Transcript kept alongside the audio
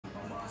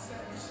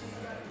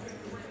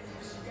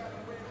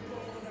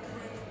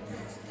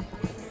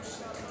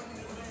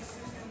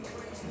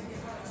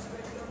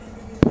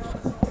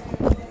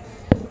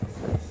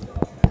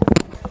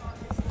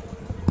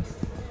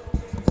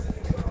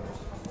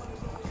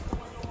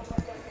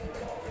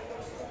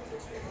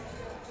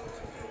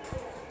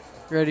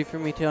Ready for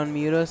me to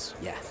unmute us?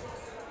 Yeah.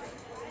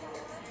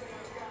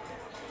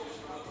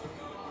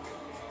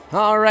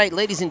 All right,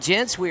 ladies and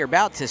gents, we are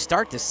about to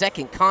start the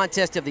second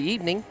contest of the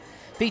evening,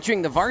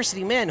 featuring the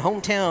varsity men,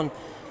 hometown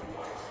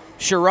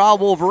Cheraw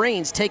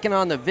Wolverines, taking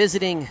on the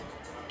visiting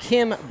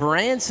Kim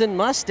Branson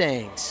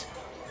Mustangs.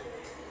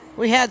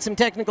 We had some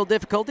technical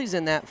difficulties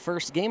in that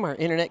first game. Our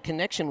internet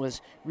connection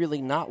was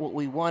really not what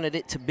we wanted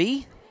it to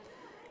be,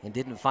 and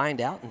didn't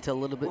find out until a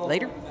little bit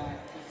later.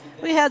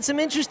 We had some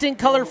interesting,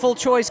 colorful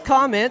choice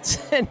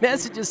comments and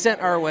messages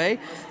sent our way.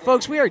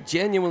 Folks, we are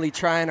genuinely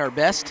trying our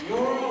best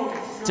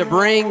to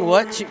bring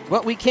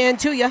what we can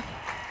to you.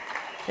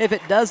 If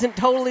it doesn't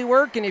totally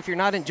work, and if you're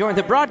not enjoying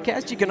the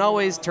broadcast, you can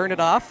always turn it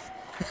off.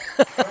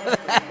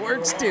 That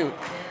works too.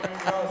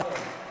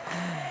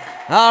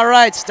 All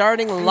right,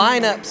 starting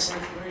lineups.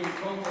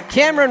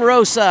 Cameron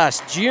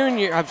Rosas,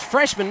 junior,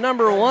 freshman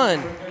number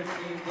 1.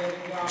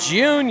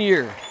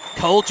 Junior,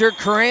 Coulter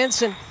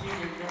Cranston.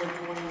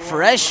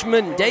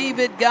 Freshman,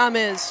 David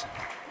Gomez.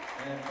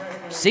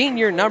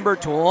 Senior, number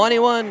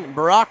 21,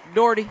 Brock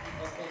Doherty.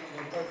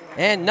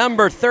 And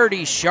number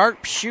 30,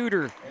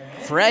 sharpshooter,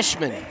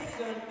 freshman,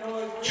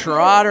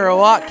 Trotter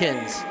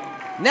Watkins.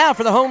 Now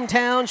for the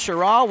hometown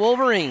Cheraw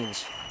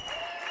Wolverines.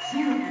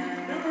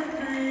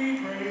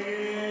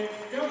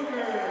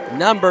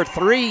 Number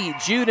 3,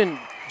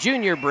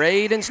 junior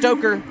Braden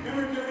Stoker.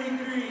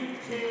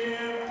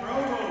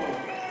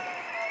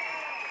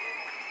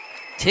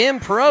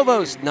 Tim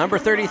Provost, number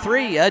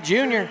 33, a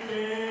junior.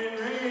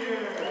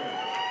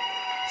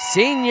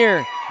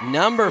 Senior,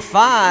 number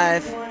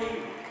 5,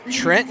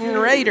 Trenton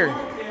Rader.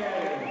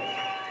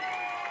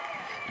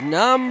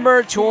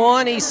 Number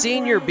 20,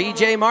 senior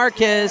BJ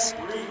Marquez.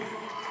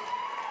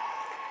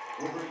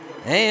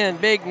 And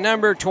big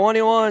number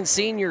 21,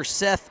 senior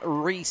Seth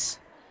Reese.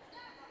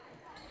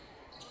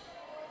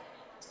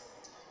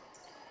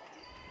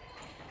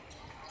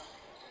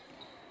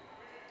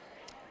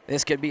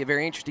 This could be a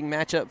very interesting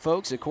matchup,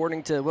 folks.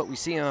 According to what we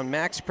see on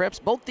Max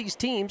Preps, both these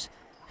teams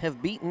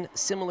have beaten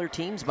similar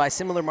teams by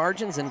similar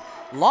margins and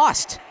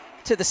lost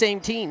to the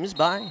same teams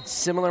by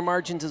similar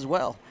margins as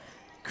well.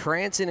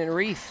 Cranston and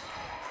Reef.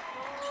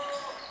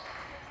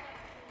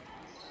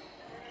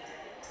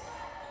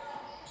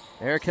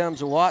 There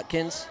comes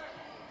Watkins,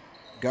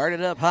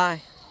 guarded up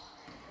high.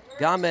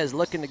 Gomez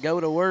looking to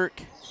go to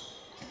work.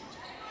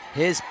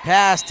 His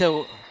pass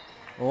to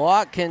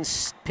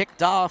Watkins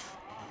picked off,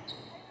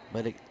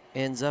 but it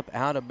ends up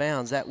out of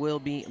bounds. That will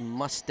be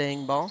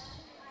Mustang ball.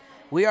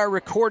 We are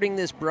recording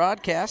this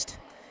broadcast,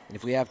 and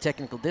if we have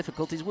technical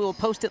difficulties, we will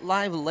post it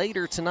live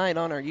later tonight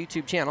on our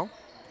YouTube channel.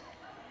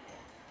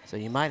 So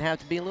you might have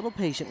to be a little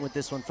patient with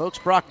this one, folks.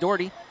 Brock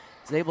Doherty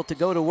is able to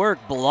go to work,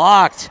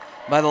 blocked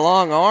by the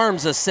long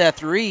arms of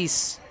Seth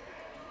Reese.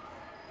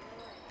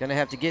 Gonna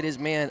have to get his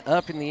man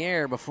up in the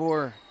air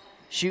before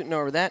shooting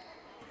over that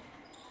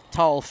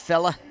tall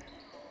fella.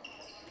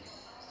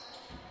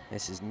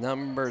 This is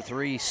number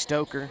 3,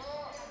 Stoker.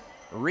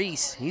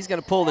 Reese, he's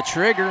gonna pull the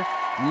trigger.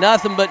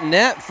 Nothing but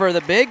net for the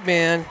big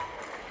man.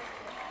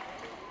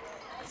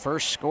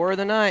 First score of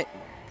the night.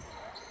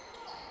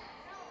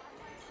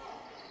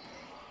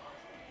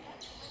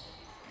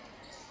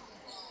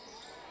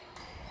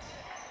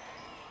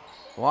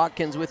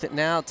 Watkins with it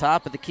now,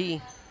 top of the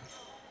key.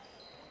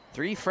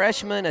 3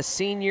 freshmen, a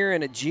senior,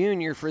 and a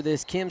junior for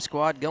this Kim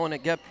squad, going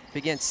up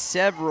against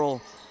several,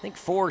 I think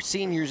 4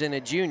 seniors and a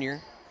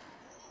junior.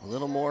 A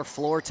little more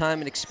floor time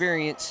and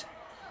experience.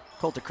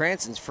 Coulter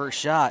Cranston's first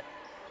shot,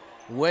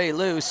 way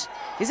loose.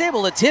 He's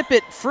able to tip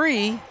it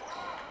free,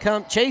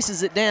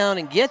 chases it down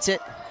and gets it.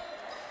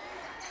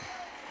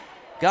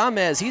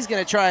 Gomez, he's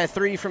gonna try a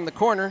 3 from the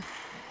corner.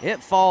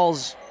 It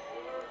falls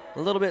a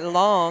little bit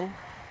long.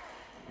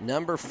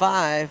 Number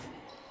 5,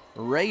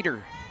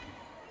 Rader,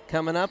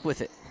 coming up with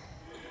it.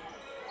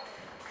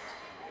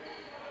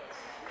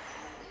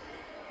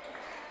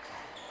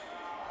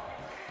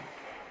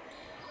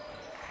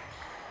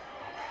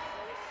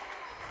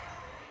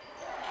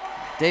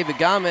 David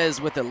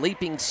Gomez with a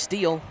leaping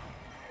steal.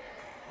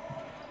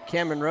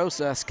 Cameron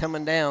Rosas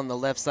coming down the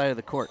left side of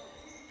the court.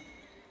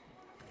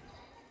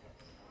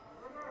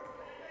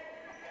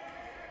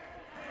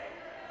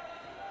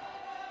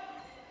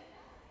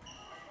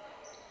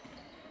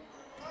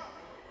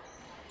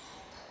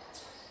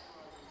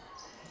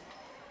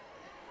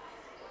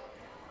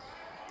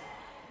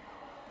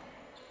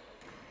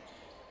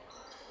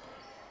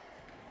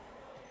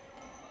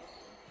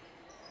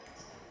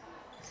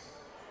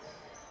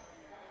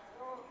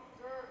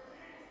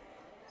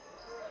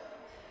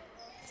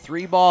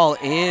 Three ball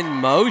in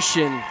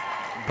motion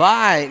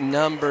by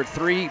number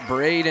 3,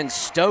 Braden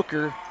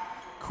Stoker.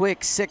 Quick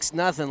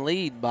 6-0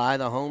 lead by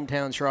the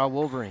hometown Cheraw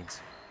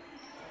Wolverines.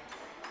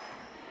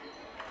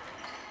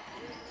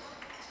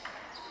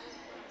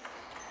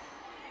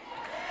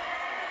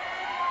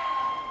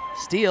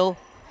 Steal,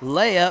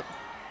 layup.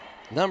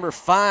 Number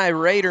 5,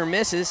 Rader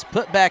misses.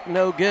 Put back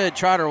no good.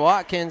 Trotter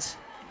Watkins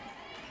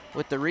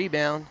with the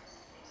rebound.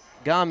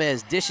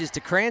 Gomez dishes to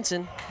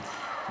Cranston.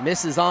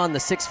 Misses on the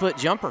 6-foot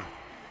jumper.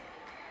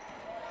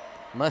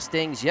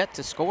 Mustangs yet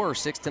to score,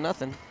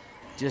 6-0.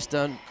 Just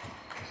done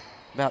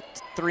about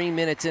 3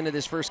 minutes into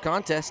this first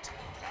contest.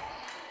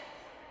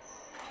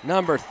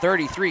 Number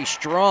 33,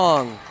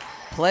 strong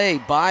play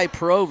by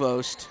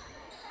Provost.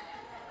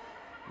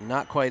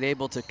 Not quite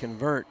able to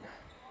convert.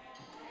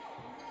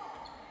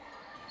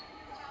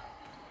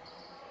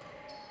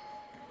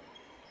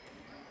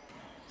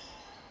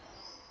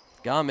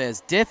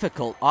 Gomez,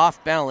 difficult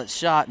off-balance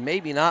shot.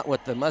 Maybe not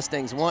what the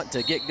Mustangs want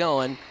to get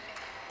going.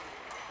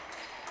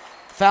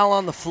 Foul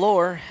on the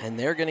floor, and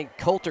they're going to,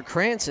 Coulter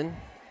Cranston,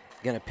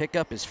 going to pick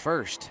up his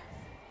first.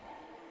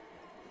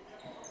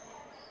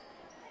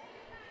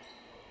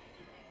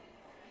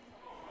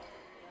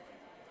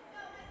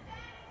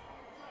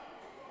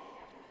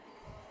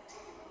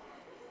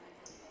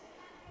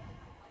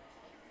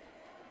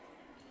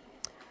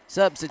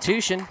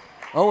 Substitution,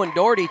 Owen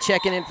Doherty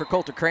checking in for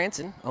Coulter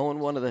Cranston. Owen,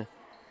 one of the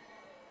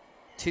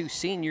 2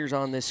 seniors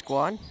on this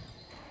squad.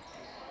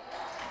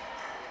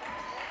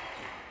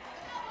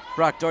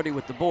 Brock Doherty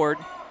with the board.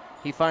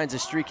 He finds a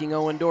streaking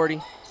Owen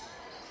Doherty.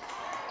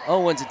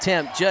 Owen's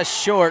attempt just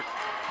short.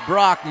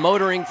 Brock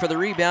motoring for the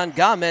rebound.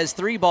 Gomez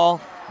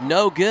 3-ball,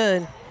 no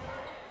good.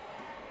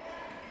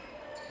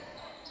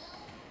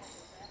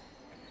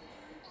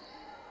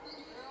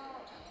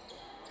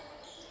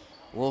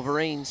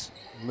 Wolverines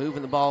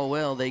moving the ball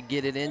well. They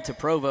get it into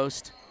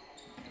Provost.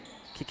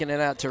 Kicking it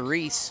out to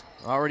Reese.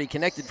 Already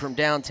connected from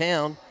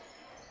downtown.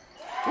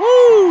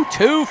 Woo!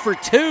 2 for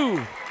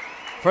 2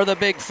 for the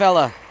big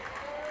fella.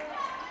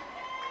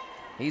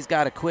 He's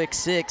got a quick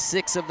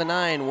 6 of the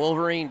 9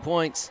 Wolverine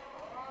points.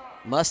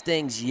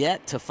 Mustangs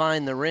yet to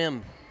find the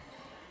rim.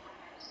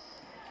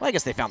 Well, I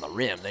guess they found the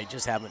rim. They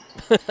just haven't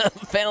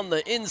found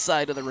the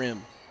inside of the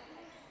rim.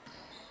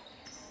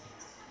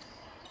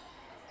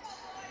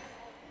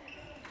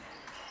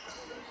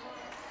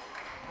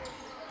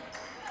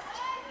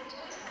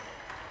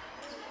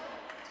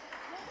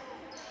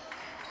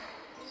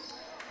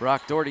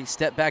 Brock Doherty,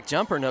 step back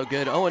jumper, no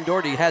good. Owen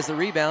Doherty has the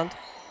rebound.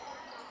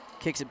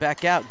 Kicks it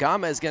back out.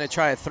 Gomez going to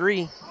try a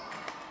 3.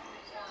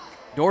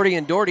 Doherty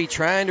and Doherty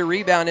trying to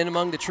rebound in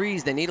among the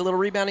trees. They need a little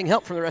rebounding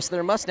help from the rest of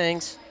their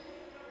Mustangs.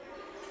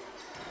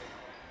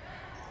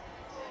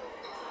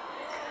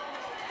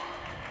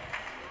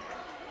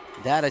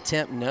 That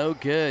attempt no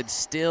good.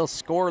 Still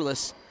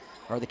scoreless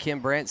are the Kim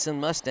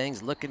Branson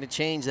Mustangs, looking to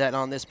change that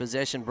on this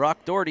possession.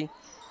 Brock Doherty,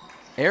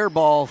 air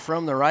ball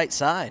from the right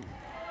side.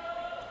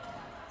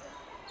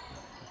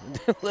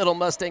 Little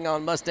Mustang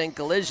on Mustang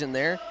collision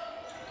there.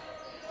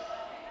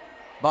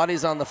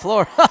 Bodies on the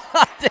floor.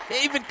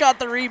 They even caught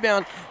the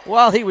rebound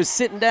while he was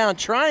sitting down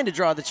trying to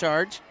draw the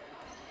charge.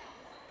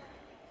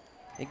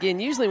 Again,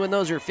 usually when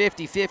those are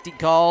 50-50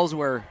 calls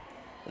where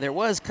there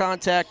was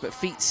contact but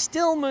feet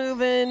still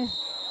moving,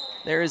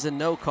 there is a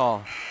no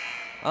call.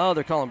 Oh,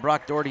 they're calling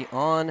Brock Doherty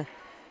on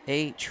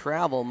a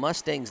travel.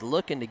 Mustangs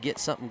looking to get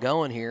something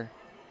going here.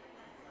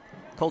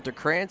 Coulter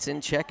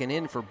Cranston checking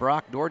in for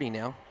Brock Doherty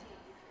now.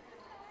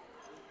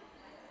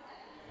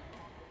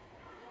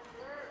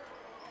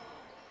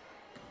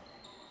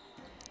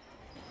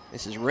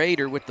 This is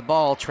Rader with the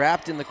ball,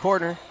 trapped in the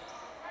corner.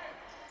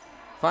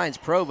 Finds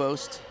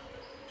Provost.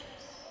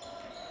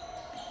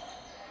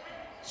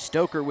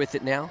 Stoker with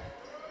it now.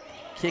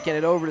 Kicking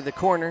it over to the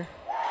corner.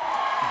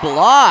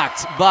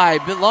 Blocked by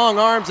long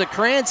arms of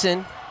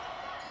Cranston.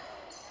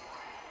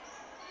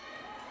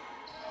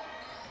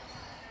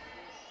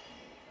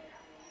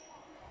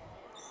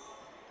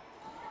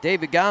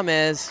 David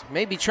Gomez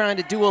maybe trying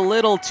to do a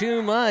little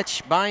too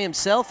much by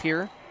himself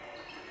here.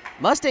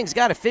 Mustangs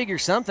got to figure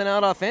something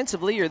out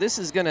offensively, or this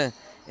is going to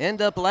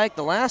end up like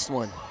the last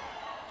one.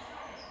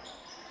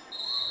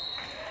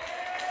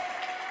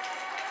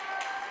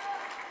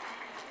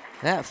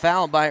 That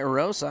foul by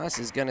Rosas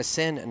is going to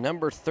send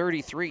number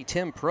 33,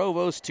 Tim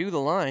Provost, to the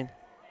line.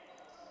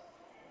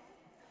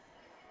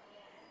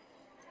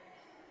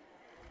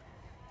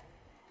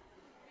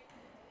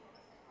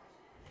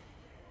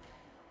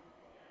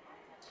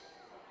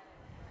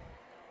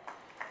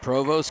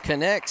 Provost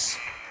connects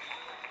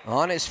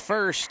on his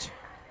first.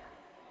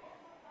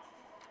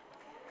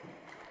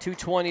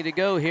 2:20 to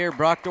go here.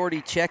 Brock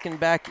Doherty checking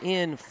back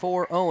in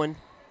for Owen.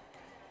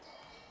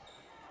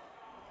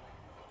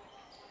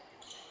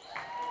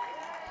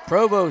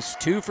 Provost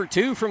 2 for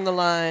 2 from the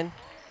line.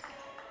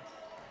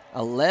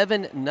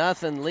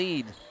 11-0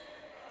 lead.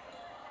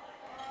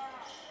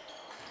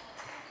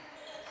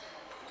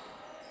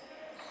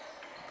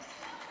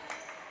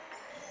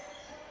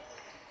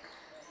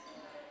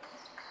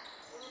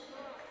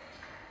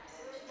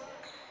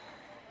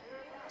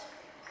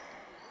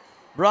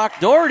 Brock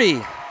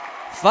Doherty,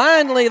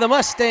 finally the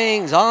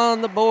Mustangs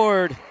on the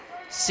board.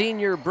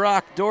 Senior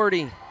Brock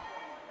Doherty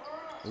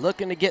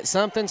looking to get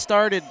something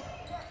started.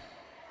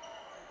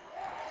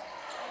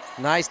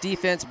 Nice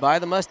defense by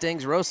the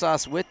Mustangs.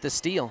 Rosas with the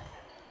steal.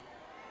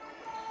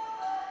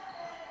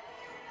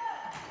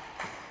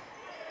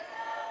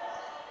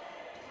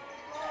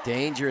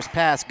 Dangerous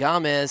pass.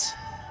 Gomez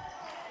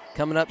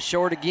coming up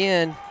short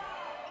again.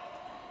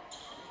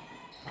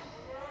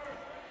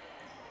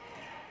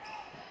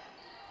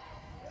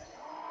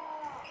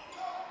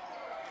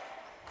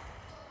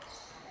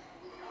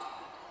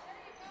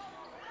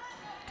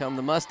 come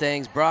the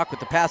Mustangs. Brock with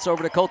the pass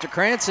over to Coulter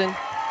Cranston.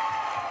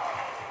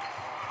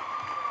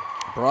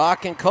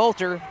 Brock and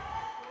Coulter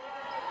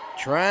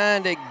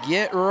trying to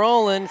get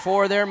rolling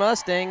for their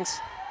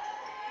Mustangs.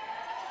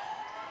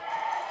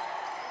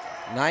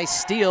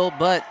 Nice steal,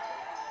 but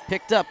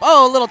picked up.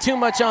 Oh, a little too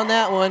much on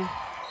that one.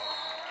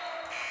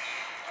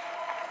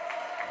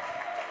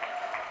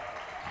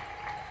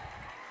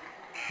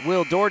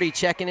 Will Doherty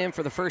checking in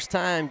for the first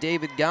time.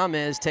 David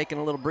Gomez taking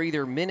a little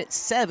breather. Minute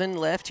 7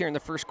 left here in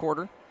the first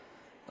quarter.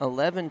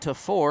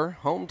 11-4,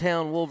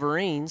 hometown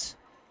Wolverines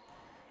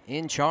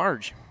in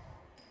charge.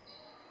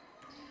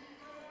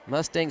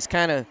 Mustangs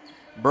kind of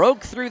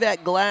broke through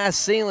that glass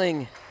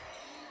ceiling.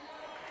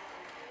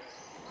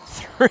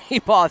 3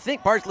 ball, I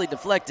think partially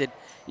deflected.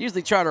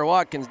 Usually Charter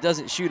Watkins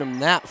doesn't shoot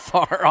him that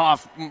far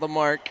off the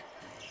mark.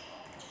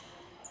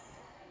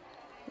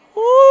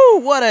 Woo,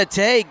 what a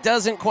take.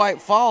 Doesn't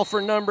quite fall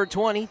for number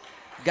 20.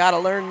 Got to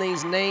learn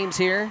these names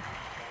here.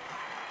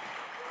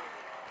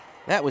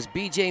 That was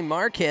B.J.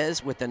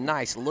 Marquez with a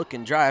nice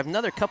looking drive.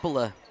 Another couple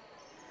of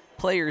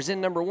players in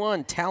number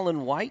 1,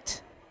 Talon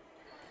White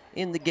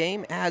in the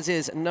game, as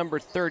is number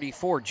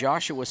 34,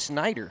 Joshua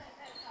Snyder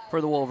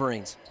for the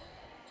Wolverines.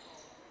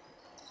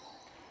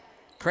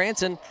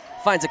 Cranston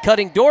finds a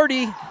cutting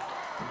Doherty.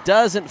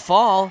 Doesn't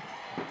fall.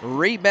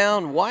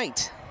 Rebound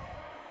White.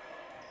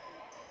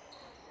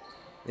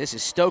 This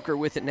is Stoker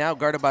with it now,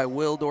 guarded by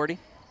Will Doherty.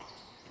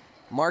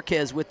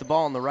 Marquez with the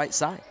ball on the right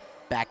side.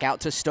 Back out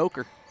to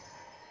Stoker.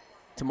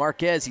 To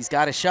Marquez, he's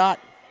got a shot.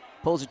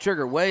 Pulls the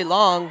trigger way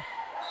long.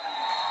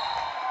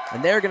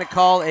 And they're going to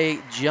call a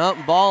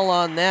jump ball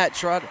on that.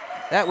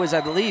 That was,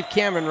 I believe,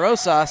 Cameron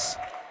Rosas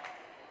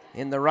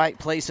in the right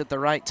place at the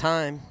right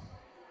time.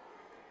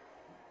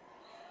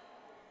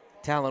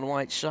 Talon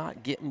White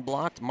shot getting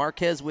blocked.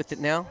 Marquez with it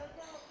now.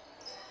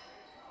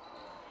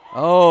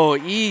 Oh,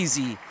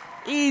 easy.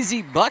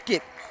 Easy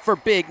bucket for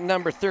big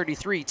number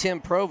 33, Tim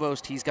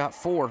Provost. He's got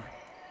 4.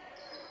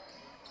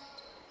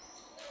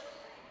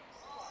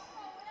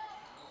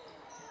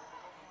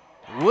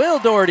 Will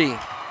Doherty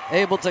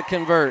able to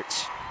convert.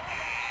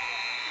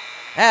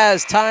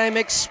 As time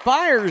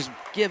expires,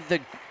 give the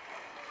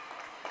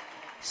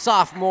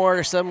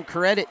sophomore some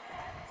credit.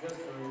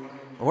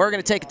 We're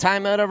going to take a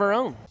timeout of our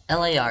own.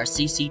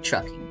 LARCC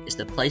Trucking is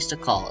the place to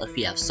call if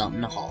you have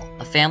something to haul.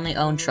 A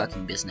family-owned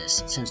trucking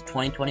business since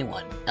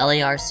 2021,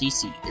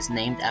 LARCC is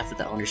named after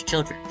the owner's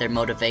children, their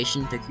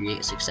motivation to create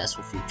a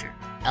successful future.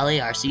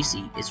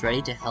 LARCC is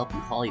ready to help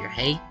you haul your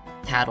hay,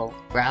 cattle,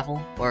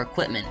 gravel, or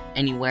equipment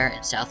anywhere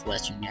in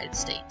southwestern United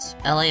States.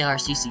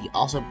 LARCC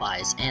also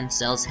buys and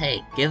sells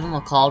hay. Give them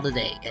a call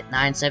today at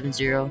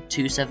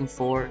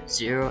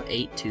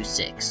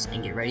 970-274-0826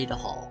 and get ready to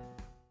haul.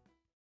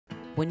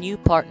 When you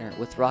partner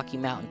with Rocky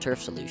Mountain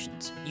Turf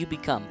Solutions, you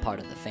become part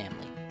of the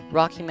family.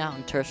 Rocky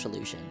Mountain Turf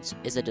Solutions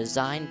is a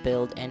design,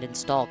 build, and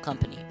install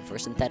company for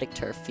synthetic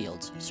turf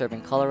fields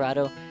serving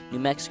Colorado, New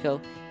Mexico,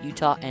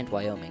 Utah, and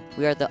Wyoming.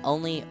 We are the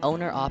only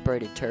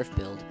owner-operated turf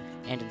build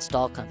and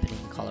install company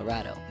in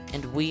Colorado,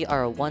 and we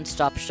are a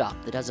one-stop shop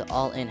that does it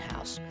all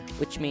in-house,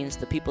 which means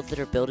the people that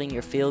are building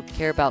your field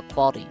care about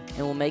quality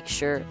and will make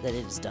sure that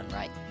it is done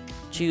right.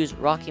 Choose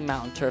Rocky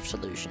Mountain Turf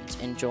Solutions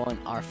and join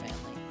our family.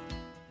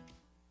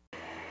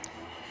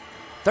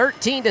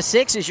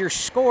 13-6 is your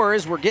score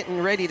as we're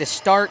getting ready to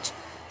start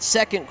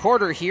second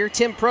quarter here.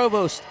 Tim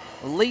Provost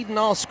leading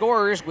all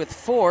scorers with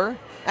 4.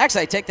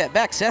 Actually, I take that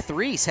back. Seth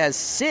Reese has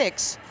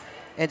 6,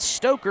 and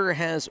Stoker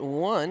has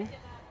 1.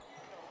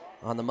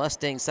 On the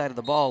Mustang side of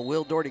the ball,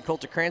 Will Doherty,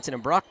 Coulter Cranston,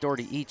 and Brock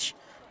Doherty each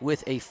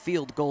with a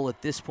field goal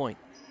at this point.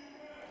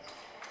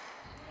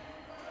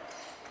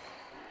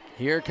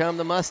 Here come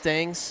the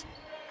Mustangs.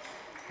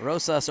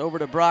 Rosas over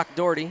to Brock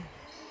Doherty.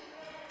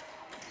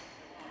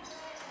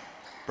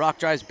 Brock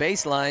drives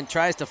baseline,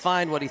 tries to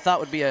find what he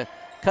thought would be a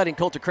cutting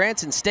Coulter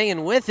Cranston,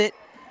 staying with it.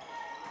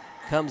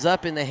 Comes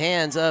up in the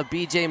hands of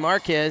B.J.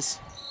 Marquez.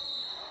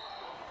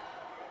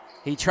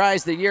 He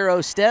tries the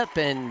Euro step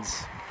and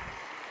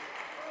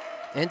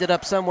ended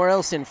up somewhere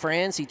else in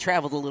France. He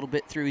traveled a little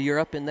bit through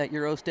Europe in that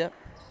Euro step.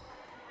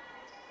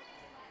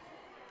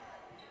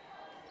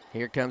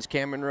 Here comes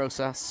Cameron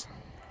Rosas.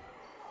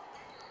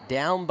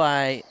 Down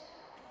by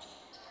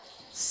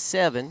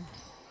 7.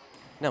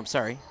 No, I'm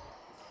sorry.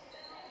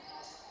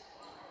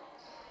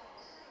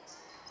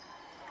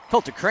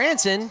 Coulter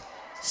Cranston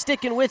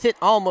sticking with it,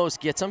 almost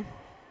gets him.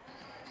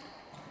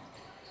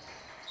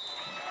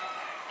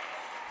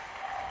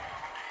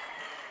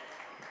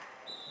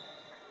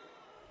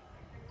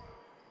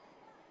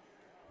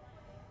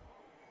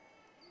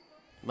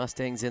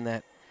 Mustangs in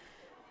that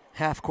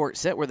half-court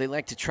set where they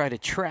like to try to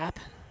trap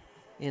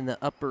in the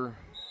upper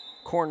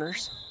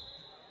corners.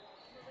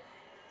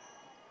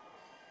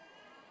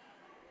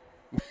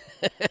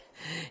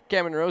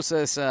 Cameron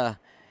Rosas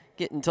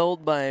getting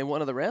told by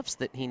one of the refs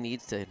that he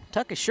needs to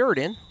tuck his shirt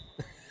in.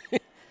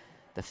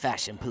 The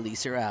fashion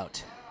police are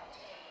out.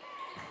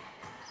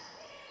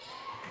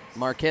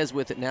 Marquez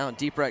with it now,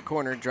 deep right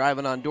corner,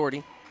 driving on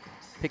Doherty.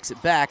 Picks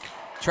it back,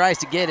 tries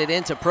to get it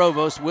into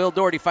Provost. Will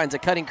Doherty finds a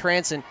cutting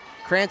Cranston.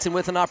 Cranston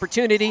with an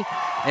opportunity.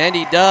 And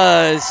he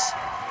does.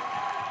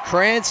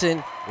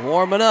 Cranston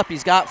warming up.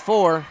 He's got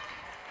 4.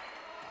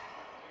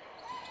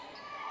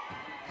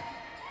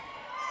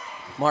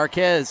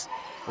 Marquez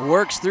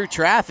works through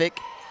traffic.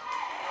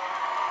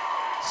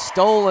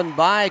 Stolen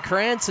by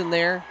Cranston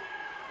there.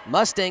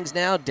 Mustangs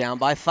now down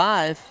by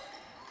 5.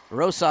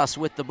 Rosas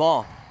with the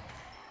ball.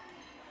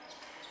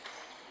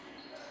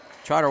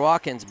 Trotter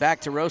Watkins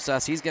back to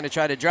Rosas. He's going to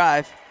try to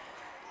drive.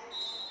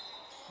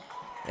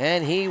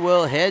 And he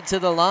will head to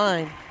the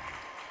line.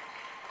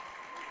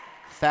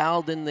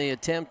 Fouled in the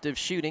attempt of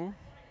shooting.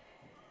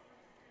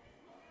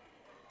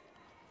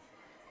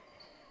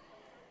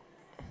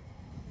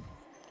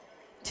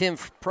 Tim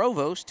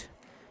Provost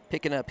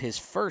picking up his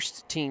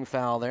first team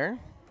foul there.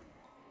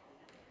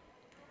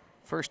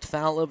 First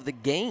foul of the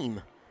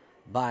game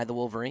by the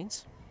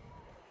Wolverines.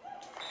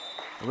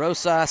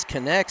 Rosas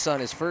connects on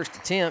his first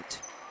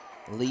attempt.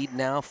 Lead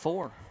now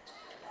 4.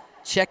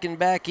 Checking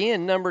back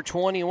in, number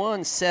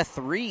 21, Seth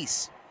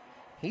Reese.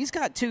 He's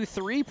got 2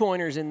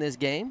 3-pointers in this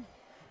game.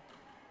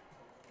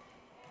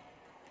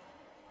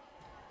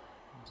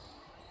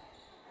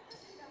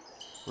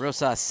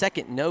 Rosas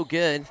second, no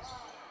good.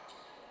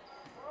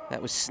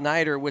 That was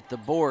Snyder with the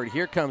board.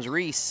 Here comes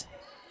Reese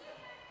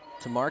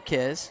to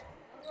Marquez.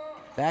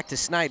 Back to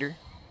Snyder.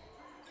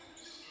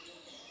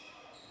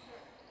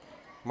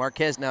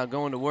 Marquez now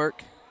going to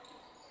work.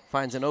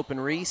 Finds an open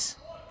Reese.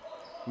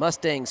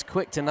 Mustangs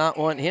quick to not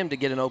want him to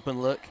get an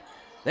open look.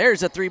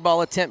 There's a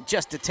 3-ball attempt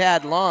just a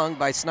tad long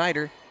by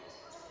Snyder.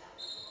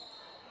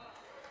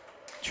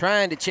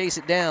 Trying to chase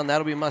it down.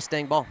 That'll be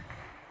Mustang ball.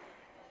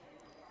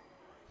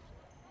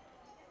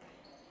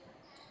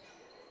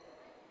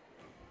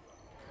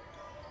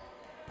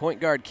 Point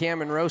guard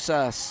Cameron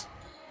Rosas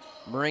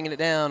bringing it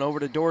down over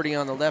to Doherty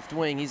on the left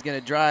wing. He's going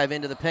to drive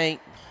into the paint.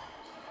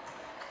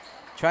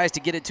 Tries to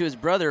get it to his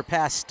brother.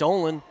 Pass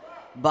stolen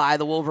by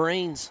the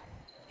Wolverines.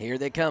 Here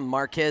they come.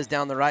 Marquez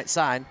down the right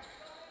side.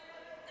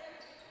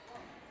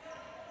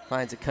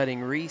 Finds a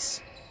cutting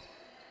Reese.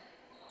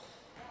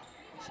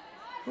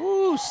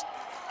 Ooh,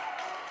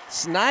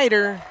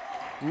 Snyder.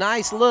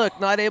 Nice look.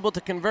 Not able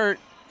to convert.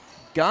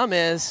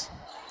 Gomez.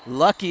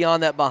 Lucky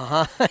on that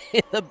behind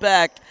the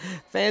back.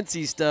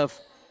 Fancy stuff.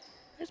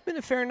 There's been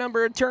a fair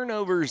number of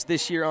turnovers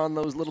this year on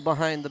those little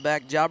behind the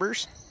back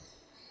jobbers.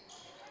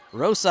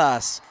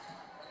 Rosas.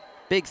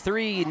 Big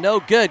 3, no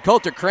good.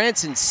 Coulter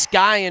Cranston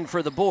skying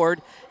for the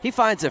board. He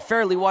finds a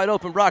fairly wide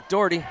open Brock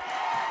Doherty,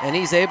 and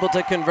he's able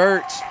to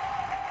convert.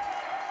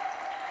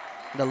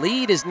 The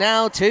lead is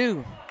now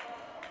 2.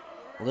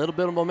 A little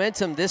bit of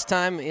momentum this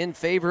time in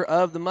favor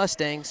of the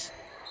Mustangs.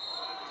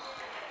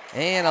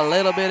 And a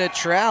little bit of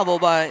travel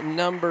by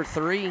number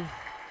 3,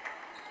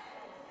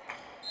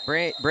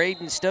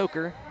 Braden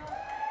Stoker.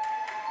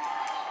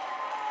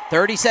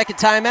 30-second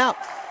timeout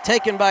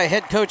taken by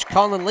head coach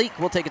Colin Leak.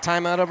 We'll take a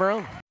timeout of our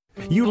own.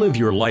 You live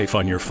your life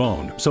on your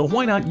phone, so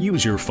why not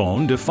use your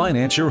phone to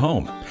finance your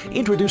home?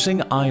 Introducing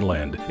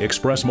iLend,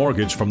 Express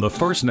Mortgage from the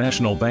First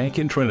National Bank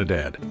in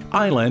Trinidad.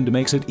 iLend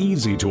makes it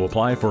easy to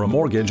apply for a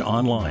mortgage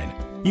online.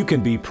 You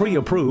can be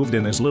pre-approved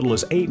in as little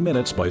as 8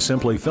 minutes by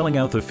simply filling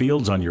out the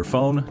fields on your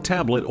phone,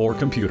 tablet, or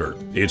computer.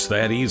 It's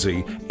that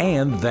easy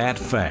and that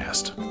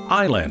fast.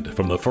 iLend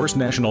from the First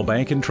National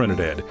Bank in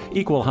Trinidad,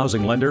 equal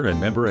housing lender and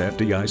member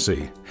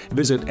FDIC.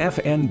 Visit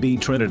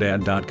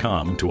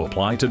fnbtrinidad.com to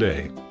apply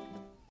today.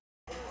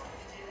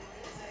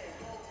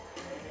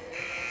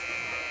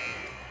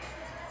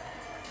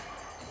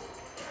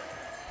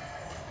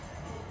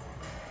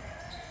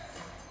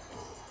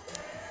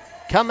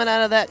 Coming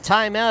out of that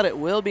timeout, it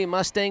will be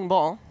Mustang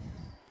ball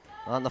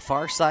on the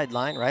far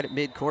sideline, right at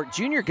midcourt.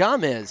 Junior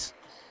Gomez,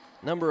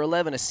 number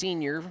 11, a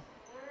senior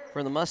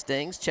for the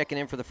Mustangs, checking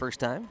in for the first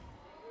time.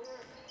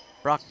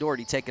 Brock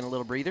Doherty taking a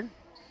little breather.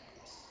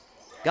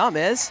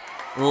 Gomez,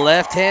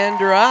 left-hand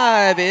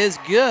drive is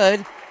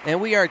good,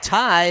 and we are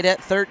tied at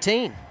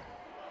 13.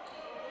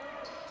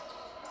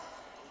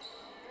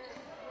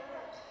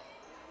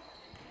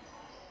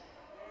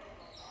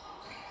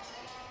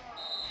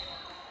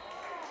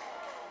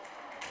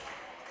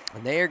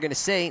 And they are going to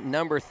say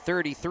number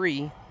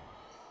 33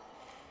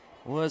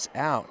 was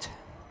out.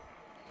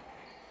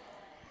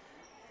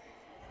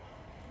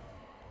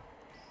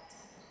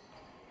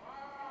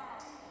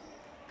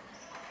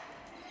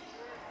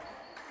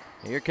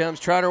 Here comes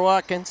Trotter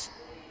Watkins.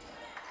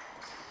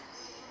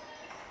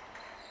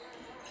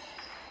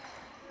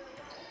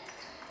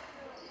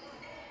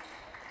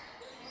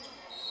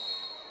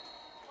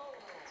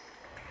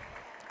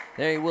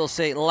 There you will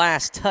say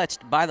last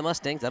touched by the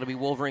Mustangs. That'll be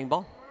Wolverine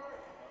ball.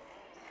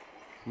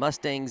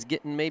 Mustangs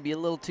getting maybe a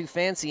little too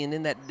fancy and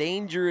in that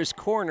dangerous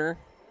corner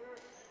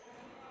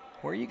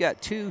where you got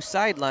 2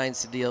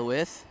 sidelines to deal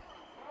with.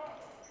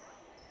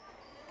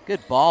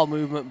 Good ball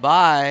movement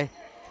by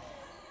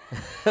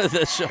the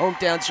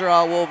hometown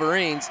Cheraw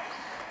Wolverines.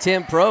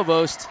 Tim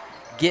Provost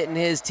getting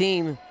his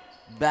team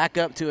back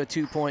up to a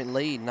 2-point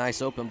lead.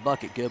 Nice open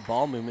bucket, good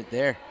ball movement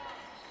there.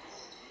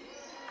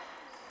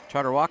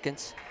 Trotter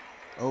Watkins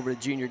over to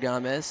Junior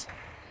Gomez.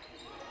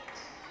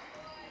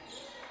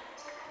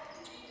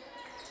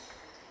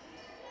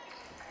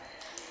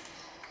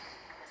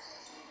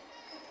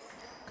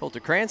 Coulter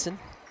Cranston,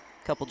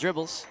 couple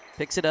dribbles,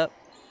 picks it up,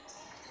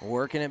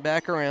 working it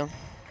back around.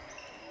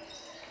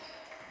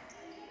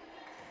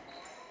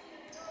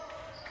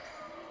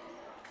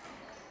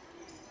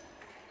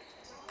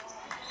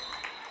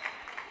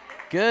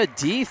 Good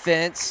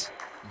defense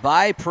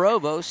by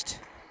Provost.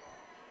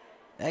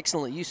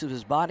 Excellent use of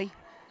his body,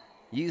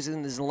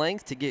 using his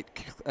length to get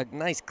a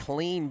nice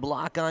clean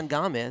block on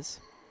Gomez.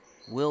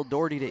 Will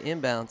Doherty to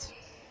inbounds.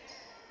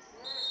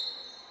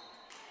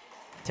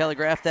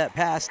 Telegraphed that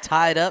pass,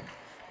 tied up.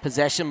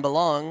 Possession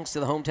belongs to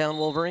the hometown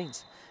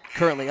Wolverines.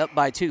 Currently up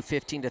by 2,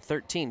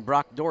 15-13.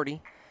 Brock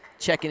Doherty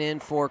checking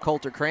in for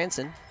Coulter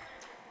Cranston.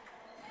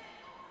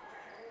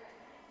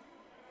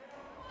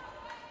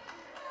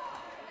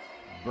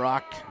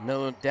 Brock,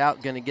 no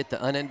doubt, going to get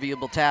the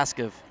unenviable task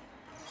of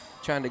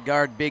trying to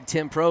guard Big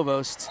Tim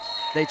Provost.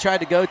 They tried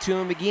to go to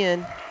him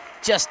again.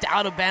 Just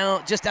out of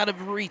bounds, just out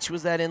of reach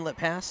was that inlet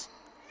pass.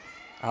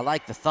 I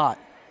like the thought.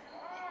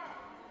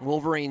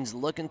 Wolverines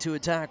looking to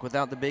attack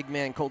without the big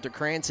man Coulter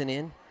Cranston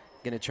in.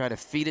 Going to try to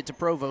feed it to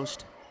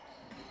Provost.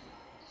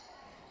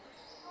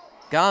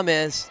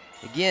 Gomez,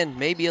 again,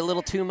 maybe a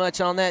little too much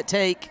on that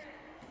take.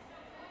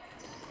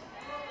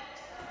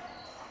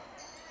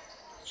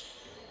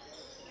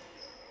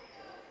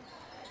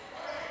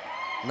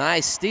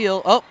 Nice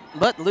steal. Oh,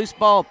 but loose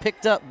ball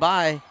picked up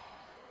by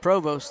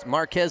Provost.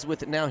 Marquez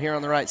with it now here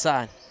on the right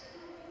side.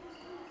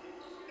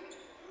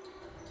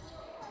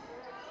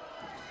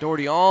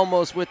 Doherty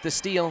almost with the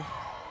steal.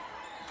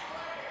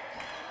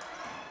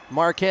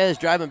 Marquez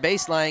driving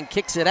baseline,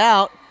 kicks it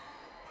out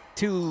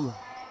to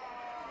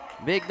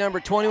big number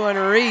 21,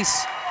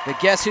 Reese.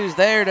 But guess who's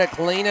there to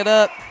clean it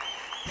up?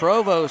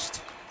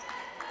 Provost.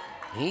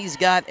 He's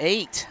got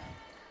 8.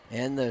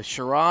 And the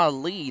Cheraw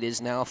lead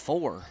is now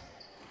 4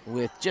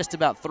 with just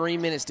about 3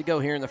 minutes to go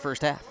here in the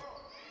first half.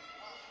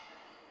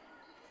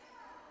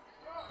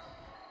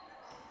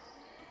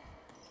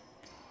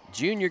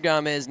 Junior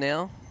Gomez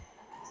now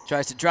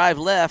tries to drive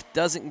left,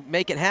 doesn't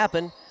make it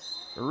happen.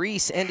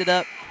 Reese ended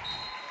up,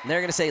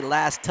 they're going to say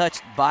last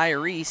touched by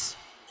Reese.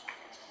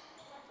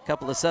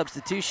 Couple of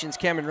substitutions.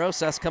 Cameron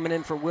Rosas coming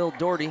in for Will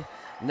Doherty.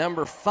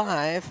 Number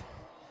 5,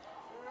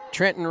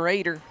 Trenton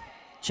Rader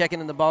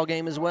checking in the ball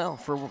game as well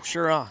for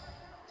Cheraw.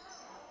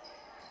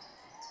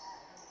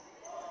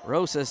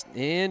 Rosas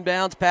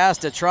inbounds pass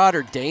to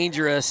Trotter,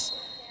 dangerous.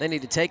 They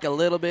need to take a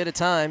little bit of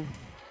time.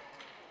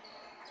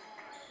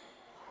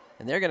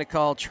 And they're going to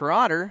call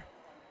Trotter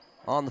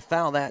on the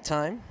foul that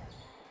time.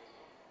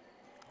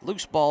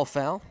 Loose ball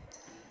foul.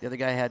 The other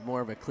guy had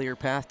more of a clear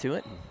path to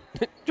it.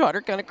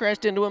 Trotter kind of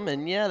crashed into him,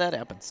 and yeah, that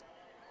happens.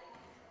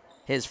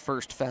 His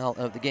first foul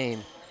of the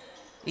game.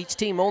 Each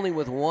team only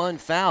with 1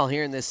 foul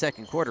here in this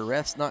second quarter.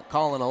 Refs not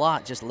calling a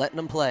lot, just letting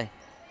them play.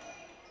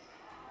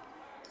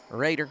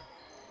 Rader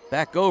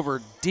back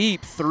over,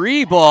 deep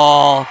 3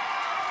 ball.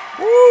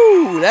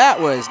 Woo, that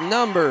was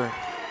number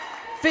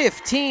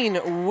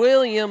 15,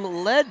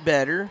 William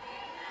Ledbetter,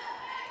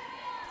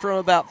 from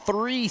about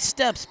 3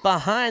 steps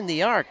behind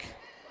the arc.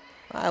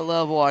 I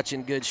love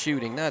watching good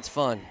shooting. That's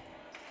fun.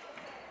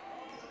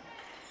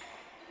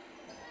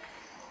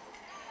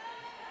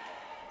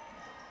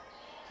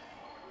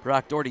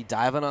 Brock Doherty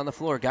diving on the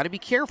floor. Got to be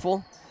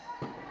careful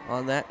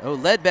on that. Oh,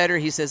 Ledbetter,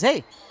 he says,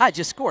 hey, I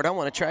just scored. I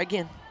want to try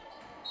again.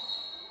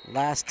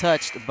 Last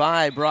touched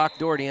by Brock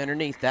Doherty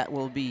underneath. That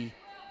will be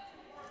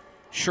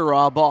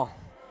Cheraw ball.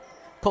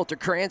 Coulter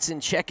Cranston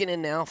checking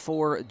in now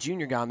for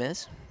Junior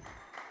Gomez.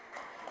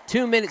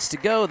 2 minutes to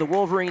go. The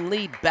Wolverine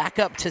lead back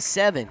up to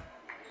 7.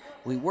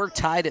 We were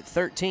tied at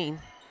 13.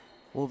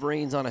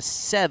 Wolverines on a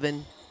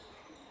 7-0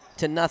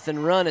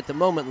 run at the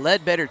moment.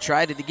 Ledbetter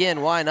tried it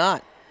again. Why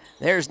not?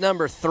 There's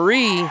number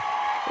 3.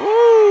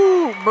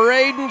 Ooh,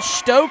 Braden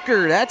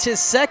Stoker. That's his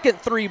second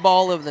 3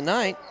 ball of the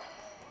night.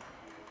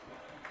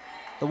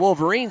 The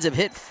Wolverines have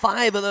hit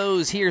 5 of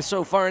those here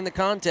so far in the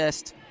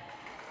contest.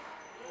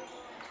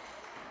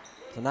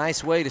 It's a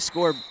nice way to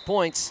score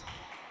points.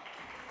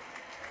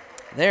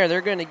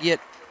 They're going to get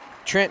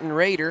Trenton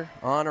Rader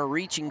on a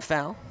reaching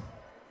foul.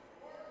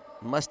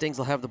 Mustangs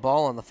will have the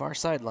ball on the far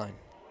sideline.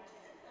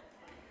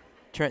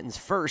 Trenton's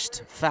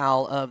first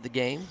foul of the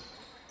game.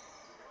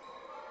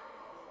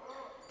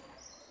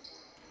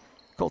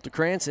 Coulter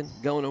Cranston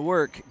going to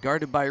work,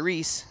 guarded by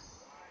Reese.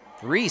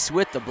 Reese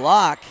with the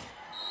block.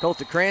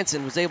 Coulter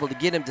Cranston was able to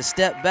get him to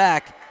step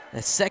back.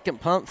 A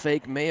second pump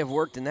fake may have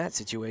worked in that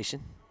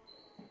situation.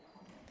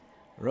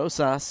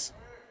 Rosas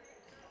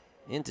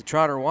into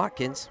Trotter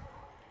Watkins.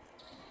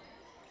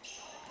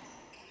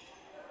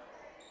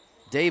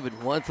 David,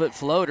 1-foot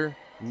floater,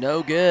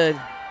 no good.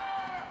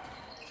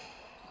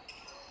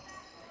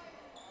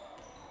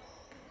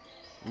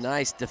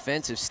 Nice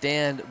defensive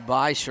stand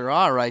by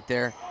Cheraw right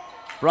there.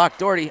 Brock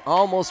Doherty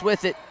almost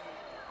with it.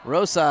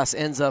 Rosas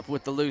ends up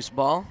with the loose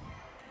ball.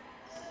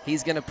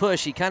 He's going to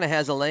push. He kind of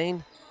has a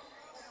lane.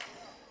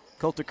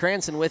 Coulter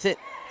Cranston with it.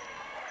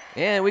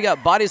 And we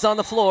got bodies on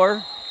the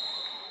floor.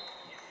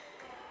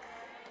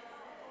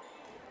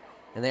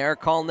 And they are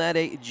calling that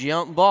a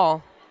jump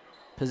ball.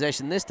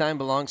 Possession this time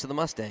belongs to the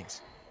Mustangs.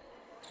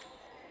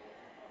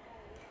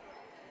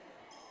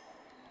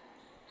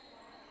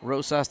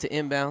 Rosas to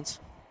inbounds.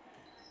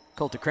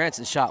 Colter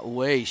Cranston shot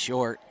way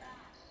short.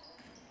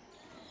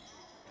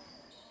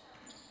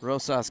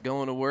 Rosas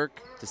going to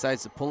work,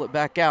 decides to pull it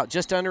back out.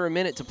 Just under a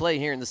minute to play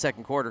here in the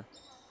second quarter.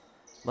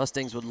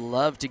 Mustangs would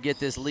love to get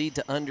this lead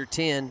to under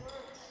 10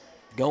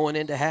 going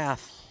into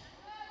half.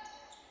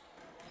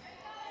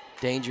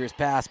 Dangerous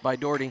pass by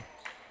Doherty.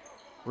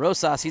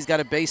 Rosas, he's got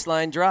a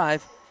baseline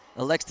drive.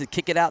 Elects to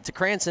kick it out to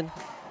Cranston.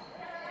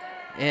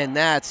 And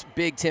that's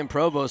Big Tim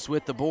Provost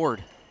with the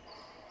board.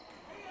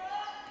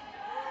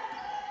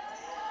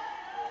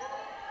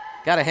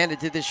 Got to hand it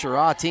to this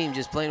Cheraw team,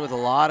 just playing with a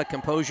lot of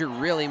composure,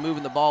 really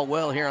moving the ball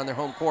well here on their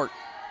home court.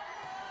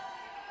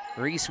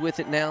 Reese with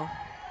it now.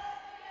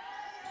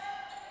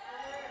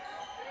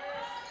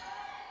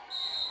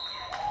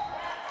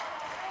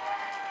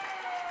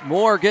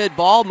 More good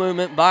ball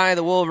movement by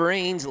the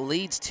Wolverines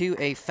leads to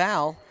a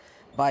foul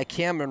by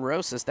Cameron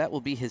Rosas. That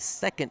will be his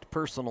second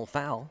personal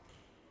foul.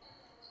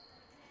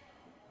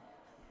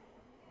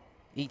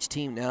 Each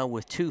team now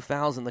with 2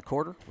 fouls in the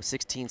quarter with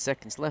 16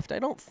 seconds left. I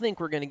don't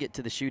think we're going to get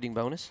to the shooting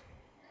bonus.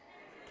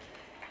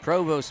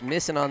 Provost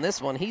missing on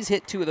this one. He's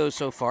hit 2 of those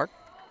so far.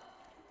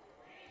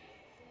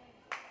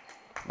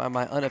 By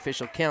my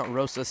unofficial count,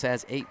 Rosas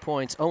has 8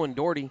 points. Owen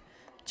Doherty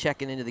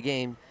checking into the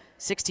game.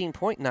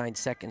 16.9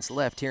 seconds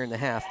left here in the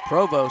half.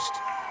 Provost,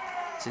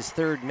 it's his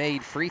third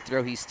made free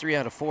throw. He's 3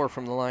 out of 4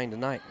 from the line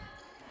tonight.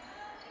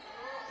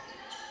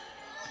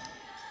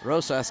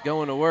 Rosas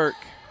going to work.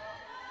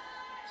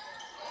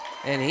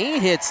 And he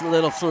hits a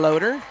little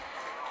floater.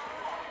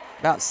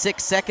 About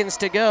 6 seconds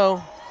to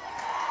go.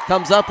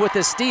 Comes up with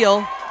a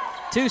steal.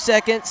 2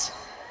 seconds.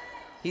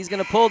 He's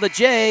going to pull the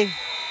J.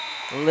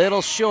 A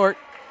little short.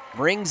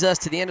 Brings us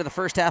to the end of the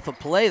first half of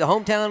play. The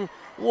hometown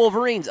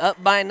Wolverines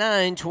up by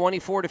 9,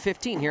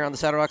 24-15 here on the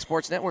Saddle Rock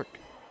Sports Network.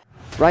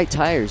 Wright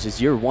Tires is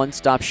your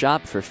one-stop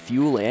shop for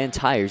fuel and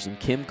tires in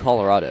Kim,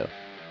 Colorado.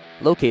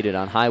 Located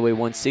on Highway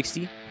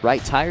 160,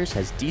 Wright Tires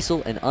has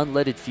diesel and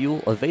unleaded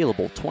fuel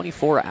available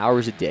 24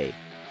 hours a day.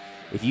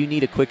 If you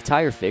need a quick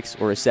tire fix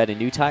or a set of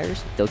new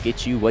tires, they'll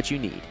get you what you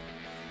need.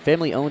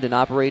 Family owned and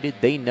operated,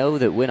 they know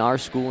that when our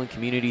school and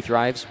community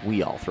thrives,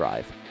 we all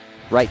thrive.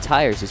 Wright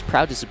Tires is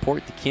proud to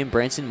support the Kim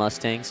Branson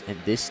Mustangs and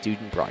this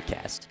student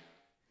broadcast.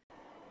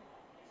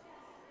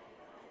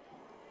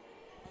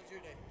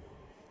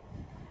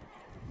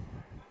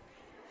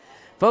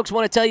 Folks,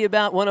 want to tell you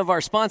about one of our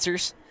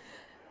sponsors.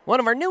 One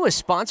of our newest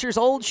sponsors,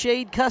 Old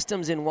Shade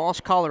Customs in Walsh,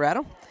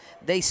 Colorado.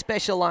 They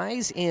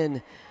specialize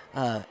in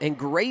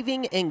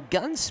engraving and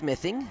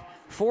gunsmithing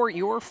for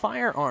your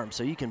firearm.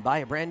 So you can buy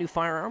a brand new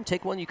firearm,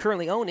 take one you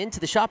currently own into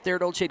the shop there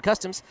at Old Shade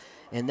Customs,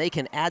 and they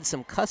can add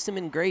some custom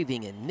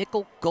engraving in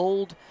nickel,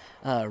 gold,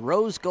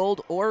 rose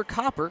gold, or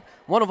copper.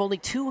 One of only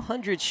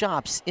 200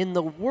 shops in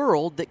the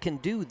world that can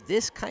do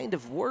this kind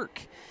of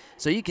work.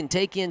 So you can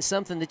take in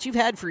something that you've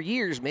had for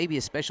years, maybe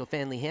a special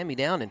family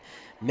hand-me-down, and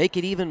make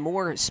it even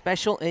more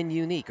special and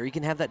unique. Or you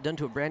can have that done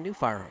to a brand new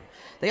firearm.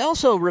 They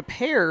also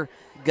repair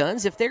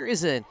guns. If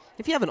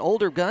you have an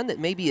older gun that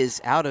maybe is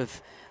out of,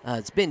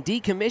 it's been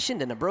decommissioned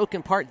and a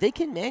broken part, they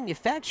can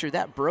manufacture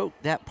that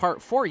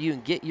part for you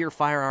and get your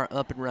firearm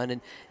up and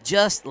running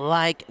just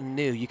like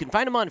new. You can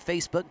find them on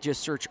Facebook. Just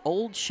search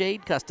Old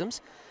Shade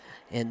Customs.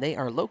 And they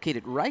are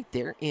located right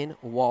there in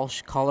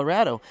Walsh,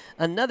 Colorado.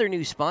 Another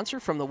new sponsor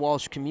from the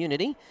Walsh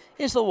community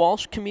is the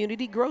Walsh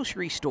Community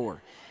Grocery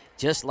Store.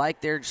 Just like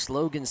their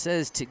slogan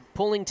says,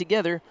 pulling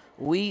together,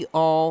 we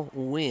all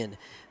win.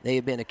 They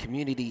have been a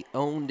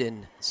community-owned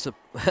and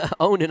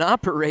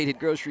operated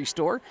grocery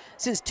store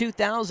since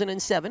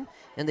 2007,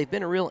 and they've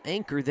been a real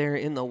anchor there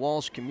in the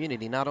Walsh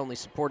community, not only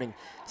supporting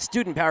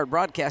student-powered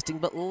broadcasting,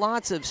 but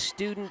lots of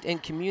student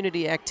and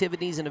community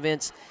activities and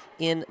events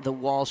in the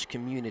Walsh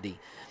community.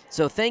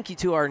 So thank you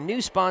to our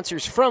new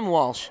sponsors from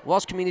Walsh,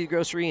 Walsh Community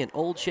Grocery and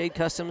Old Shade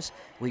Customs.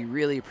 We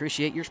really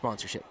appreciate your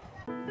sponsorship.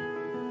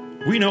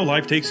 We know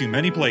life takes you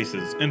many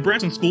places, and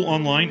Branson School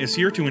Online is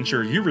here to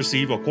ensure you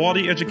receive a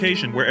quality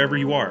education wherever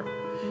you are.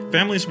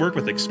 Families work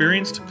with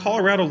experienced,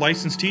 Colorado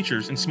licensed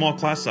teachers in small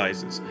class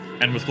sizes,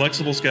 and with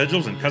flexible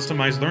schedules and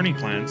customized learning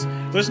plans,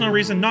 there's no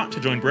reason not to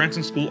join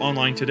Branson School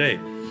Online today.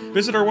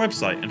 Visit our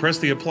website and press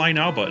the Apply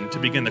Now button to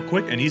begin the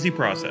quick and easy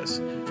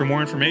process. For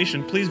more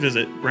information, please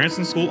visit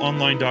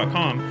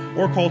bransonschoolonline.com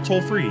or call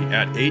toll-free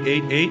at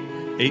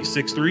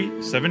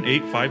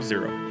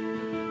 888-863-7850.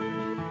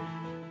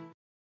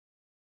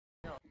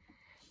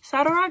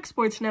 Saddle Rock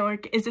Sports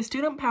Network is a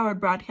student-powered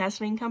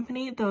broadcasting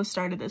company that was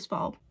started this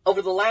fall.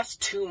 Over the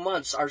last 2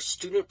 months, our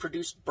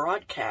student-produced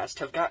broadcasts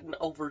have gotten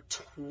over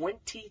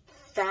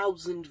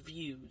 20,000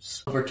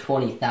 views. Over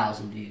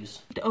 20,000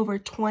 views. Over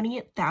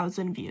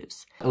 20,000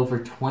 views. Over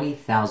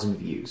 20,000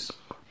 views.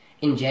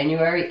 In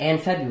January and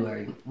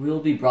February, we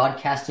will be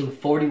broadcasting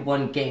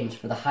 41 games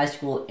for the high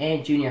school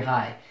and junior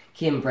high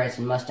Kim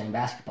Branson Mustang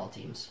basketball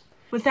teams.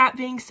 With that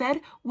being said,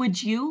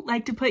 would you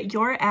like to put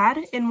your ad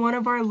in one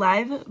of our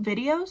live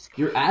videos?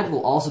 Your ad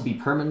will also be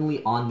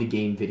permanently on the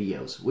game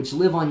videos, which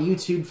live on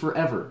YouTube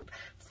forever.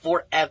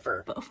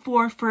 forever.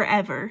 For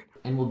forever.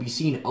 And will be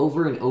seen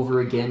over and over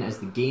again as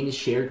the game is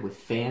shared with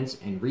fans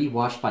and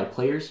rewatched by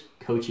players,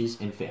 coaches,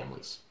 and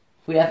families.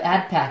 We have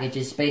ad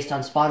packages based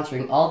on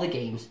sponsoring all the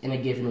games in a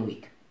given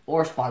week,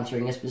 or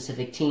sponsoring a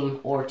specific team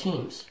or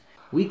teams.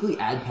 Weekly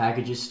ad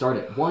packages start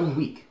at 1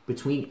 week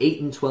between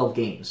 8 and 12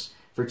 games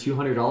for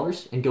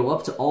 $200 and go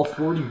up to all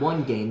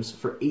 41 games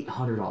for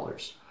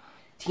 $800.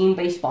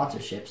 Team-based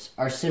sponsorships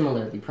are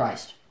similarly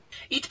priced.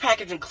 Each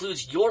package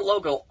includes your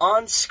logo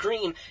on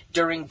screen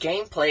during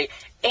gameplay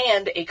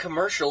and a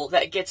commercial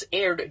that gets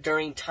aired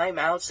during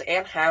timeouts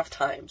and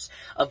halftimes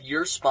of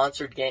your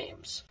sponsored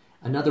games.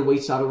 Another way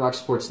LARCC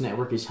Sports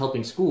Network is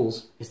helping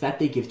schools is that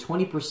they give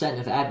 20%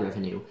 of ad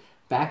revenue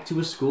back to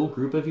a school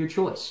group of your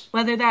choice.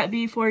 Whether that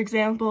be, for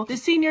example, the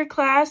senior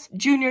class,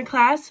 junior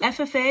class,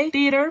 FFA,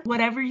 theater,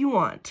 whatever you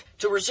want.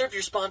 To reserve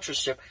your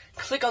sponsorship,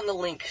 click on the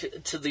link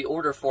to the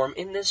order form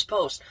in this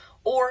post,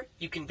 or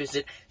you can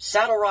visit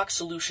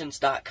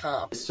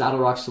SaddleRockSolutions.com.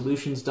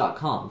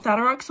 SaddleRockSolutions.com.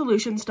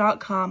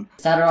 SaddleRockSolutions.com.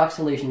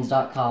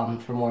 SaddleRockSolutions.com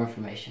for more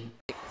information.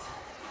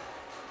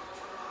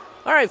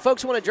 All right,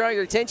 folks, I want to draw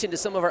your attention to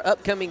some of our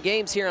upcoming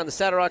games here on the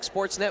LARCC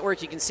Sports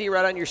Network. You can see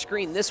right on your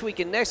screen this week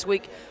and next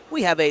week,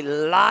 we have a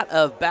lot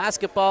of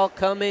basketball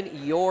coming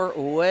your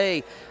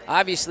way.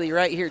 Obviously,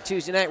 right here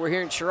Tuesday night, we're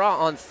here in Cheraw.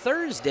 On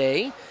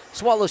Thursday,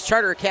 Swallows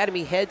Charter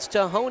Academy heads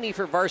to Honey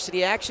for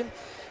varsity action.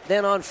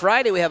 Then on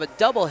Friday, we have a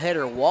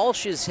doubleheader.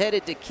 Walsh is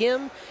headed to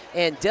Kim,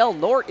 and Del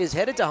Norte is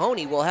headed to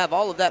Honey. We'll have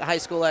all of that high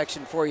school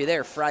action for you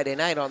there Friday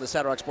night on the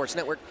LARCC Sports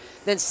Network.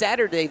 Then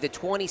Saturday, the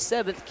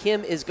 27th,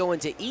 Kim is going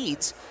to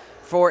Eads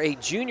for a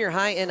junior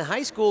high and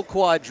high school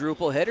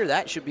quadruple header.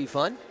 That should be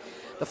fun.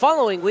 The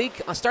following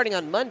week, starting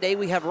on Monday,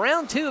 we have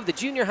round 2 of the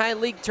Junior High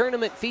League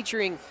Tournament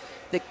featuring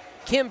the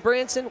Kim,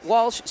 Branson,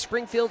 Walsh,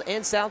 Springfield,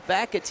 and South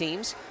Baca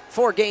teams.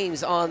 4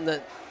 games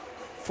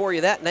for you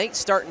that night,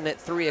 starting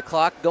at 3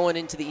 o'clock, going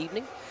into the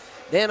evening.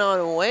 Then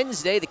on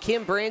Wednesday, the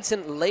Kim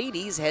Branson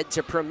ladies head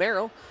to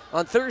Primero.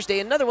 On Thursday,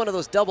 another one of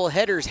those double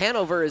headers.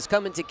 Hanover is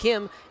coming to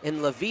Kim,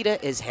 and La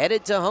Vida is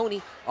headed to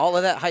Honey. All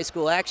of that high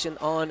school action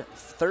on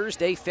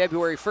Thursday,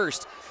 February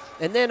 1st.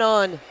 And then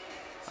I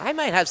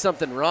might have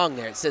something wrong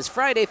there. It says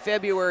Friday,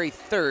 February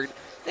 3rd.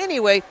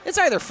 Anyway, it's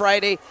either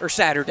Friday or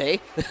Saturday.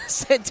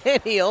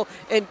 Centennial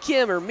and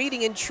Kim are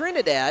meeting in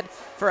Trinidad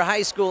for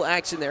high school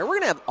action there. We're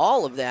going to have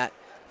all of that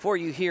for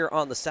you here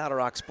on the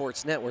LARCC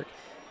Sports Network.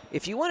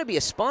 If you want to be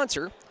a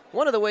sponsor,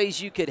 one of the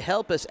ways you could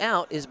help us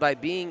out is by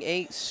being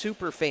a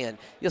super fan.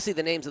 You'll see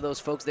the names of those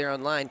folks there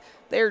online.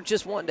 They're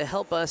just wanting to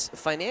help us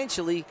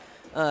financially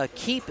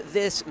keep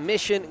this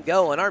mission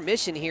going. Our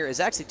mission here is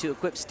actually to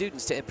equip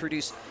students to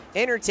produce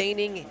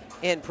entertaining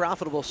and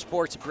profitable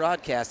sports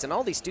broadcasts, and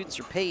all these students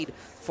are paid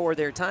for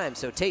their time.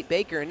 So Tate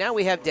Baker, and now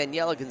we have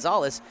Daniela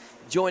Gonzalez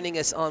joining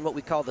us on what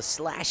we call the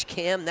slash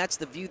cam. That's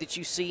the view that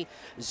you see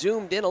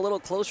zoomed in a little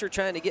closer,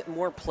 trying to get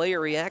more player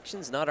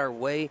reactions, not our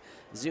way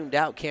zoomed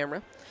out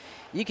camera.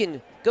 You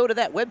can go to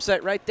that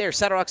website right there,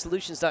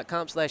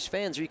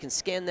 SaddleRockSolutions.com/fans, or you can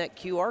scan that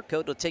QR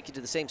code. It'll take you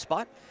to the same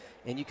spot,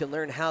 and you can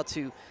learn how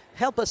to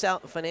help us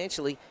out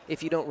financially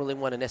if you don't really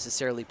want to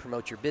necessarily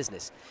promote your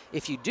business.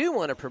 If you do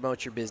want to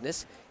promote your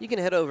business, you can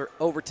head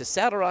over to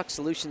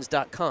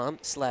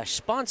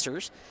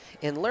SaddleRockSolutions.com/sponsors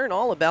and learn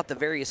all about the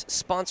various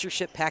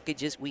sponsorship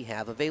packages we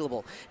have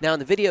available. Now, in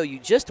the video you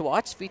just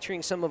watched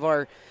featuring some of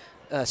our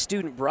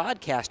student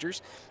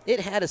broadcasters,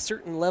 it had a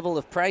certain level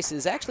of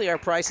prices. Actually, our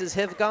prices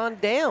have gone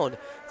down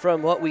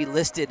from what we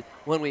listed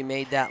when we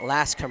made that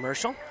last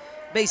commercial.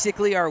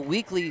 Basically, our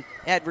weekly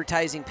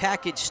advertising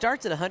package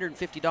starts at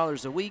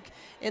 $150 a week,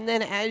 and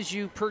then as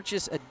you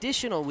purchase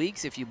additional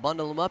weeks, if you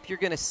bundle them up, you're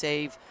going to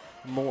save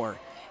more.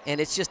 And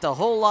it's just a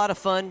whole lot of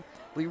fun.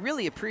 We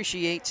really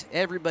appreciate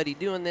everybody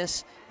doing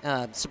this,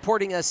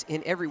 supporting us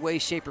in every way,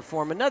 shape, or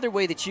form. Another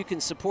way that you can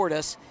support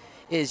us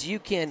is you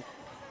can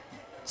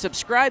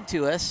subscribe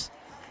to us,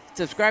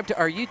 subscribe to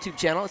our YouTube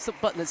channel. It's the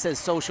button that says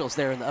socials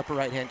there in the upper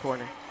right-hand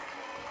corner.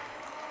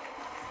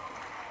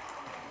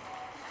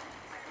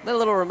 A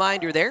little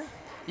reminder there.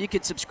 You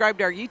could subscribe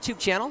to our YouTube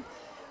channel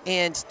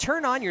and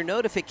turn on your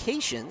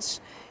notifications.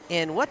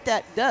 And what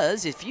that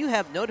does, if you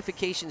have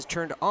notifications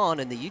turned on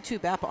in the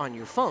YouTube app on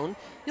your phone,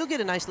 you'll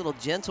get a nice little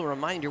gentle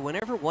reminder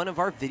whenever one of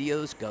our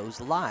videos goes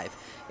live.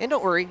 And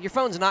don't worry, your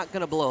phone's not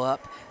going to blow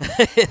up.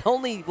 It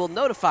only will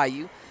notify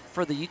you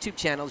for the YouTube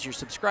channels you're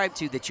subscribed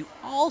to that you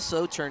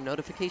also turn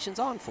notifications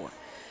on for.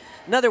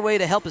 Another way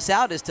to help us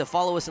out is to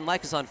follow us and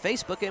like us on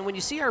Facebook. And when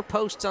you see our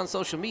posts on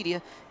social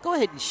media, go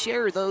ahead and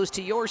share those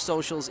to your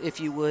socials if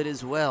you would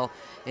as well.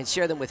 And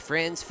share them with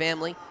friends,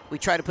 family. We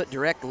try to put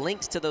direct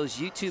links to those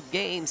YouTube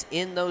games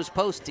in those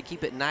posts to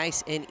keep it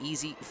nice and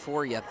easy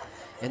for you.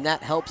 And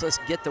that helps us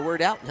get the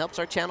word out and helps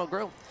our channel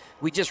grow.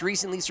 We just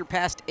recently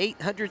surpassed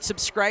 800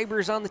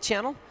 subscribers on the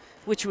channel,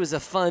 which was a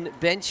fun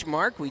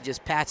benchmark. We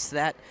just passed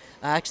that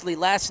actually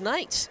last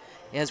night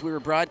as we were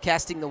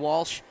broadcasting the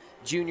Walsh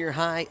Junior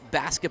High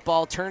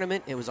Basketball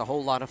Tournament. It was a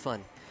whole lot of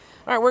fun.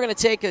 All right, we're going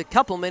to take a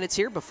couple minutes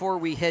here before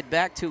we head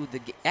back to the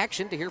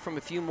action to hear from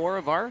a few more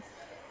of our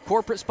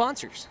corporate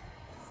sponsors.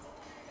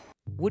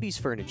 Woody's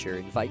Furniture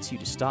invites you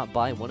to stop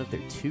by one of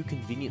their 2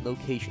 convenient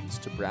locations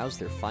to browse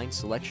their fine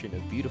selection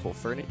of beautiful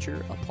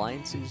furniture,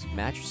 appliances,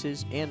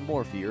 mattresses, and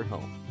more for your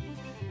home.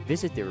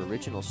 Visit their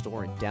original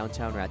store in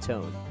downtown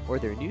Raton or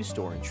their new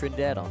store in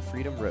Trinidad on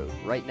Freedom Road,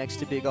 right next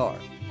to Big R,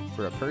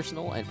 for a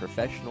personal and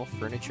professional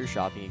furniture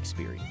shopping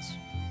experience.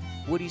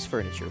 Woody's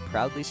Furniture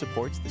proudly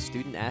supports the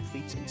student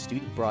athletes and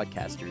student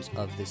broadcasters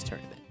of this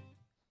tournament.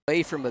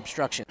 Away from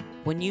obstruction.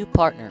 When you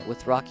partner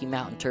with Rocky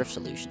Mountain Turf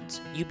Solutions,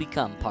 you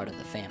become part of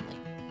the family.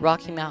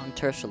 Rocky Mountain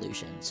Turf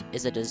Solutions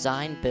is a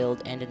design,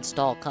 build, and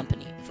install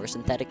company for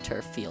synthetic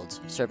turf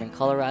fields serving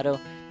Colorado,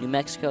 New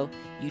Mexico,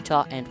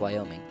 Utah, and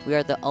Wyoming. We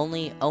are the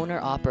only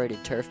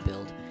owner-operated turf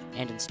build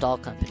and install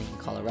company in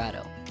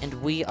Colorado, and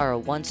we are a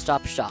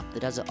one-stop shop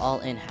that does it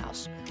all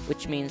in-house,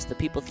 which means the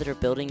people that are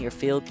building your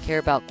field care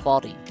about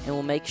quality and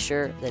will make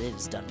sure that it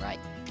is done right.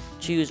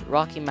 Choose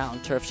Rocky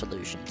Mountain Turf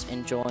Solutions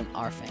and join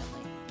our family.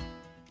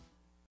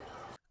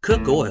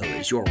 Cook Oil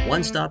is your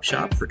one-stop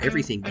shop for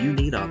everything you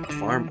need on the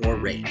farm or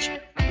range.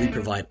 We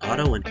provide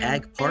auto and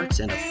ag parts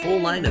and a full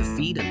line of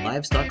feed and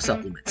livestock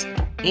supplements.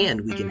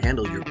 And we can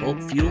handle your bulk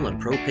fuel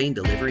and propane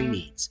delivery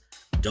needs.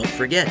 Don't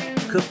forget,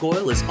 Cook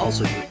Oil is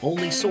also your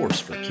only source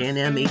for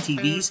Can-Am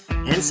ATVs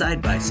and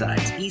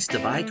side-by-sides east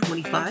of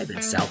I-25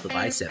 and south of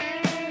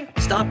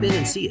I-70. Stop in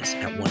and see us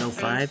at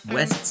 105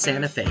 West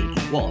Santa Fe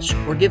in Walsh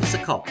or give us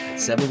a call at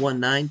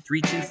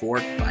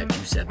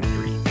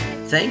 719-324-5273.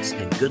 Thanks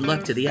and good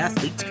luck to the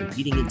athletes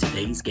competing in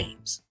today's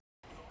games.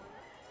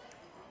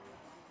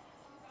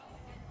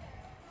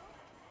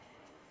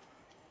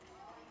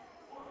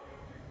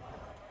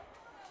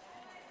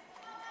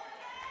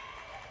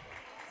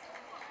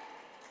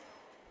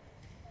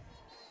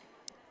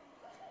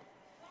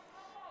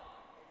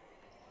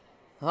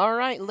 All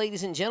right,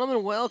 ladies and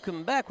gentlemen,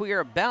 welcome back. We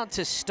are about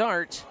to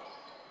start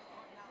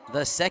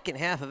the second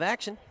half of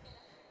action.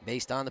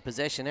 Based on the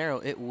possession arrow,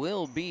 it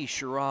will be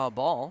Cheraw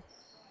ball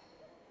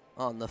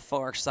on the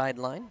far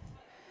sideline.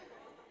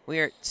 We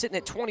are sitting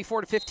at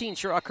 24-15.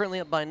 Cheraw currently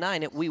up by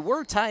 9. We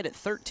were tied at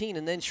 13,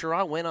 and then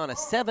Cheraw went on a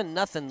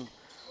 7-0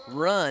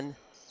 run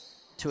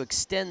to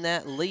extend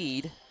that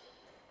lead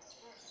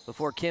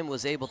before Kim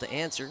was able to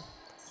answer,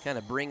 kind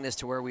of bring this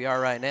to where we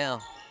are right now.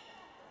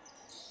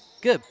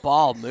 Good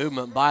ball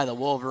movement by the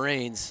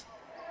Wolverines.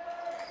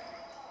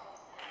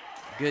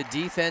 Good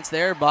defense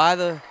there by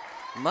the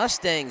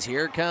Mustangs.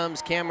 Here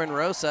comes Cameron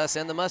Rosas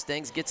and the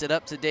Mustangs. Gets it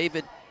up to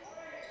David.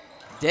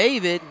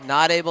 David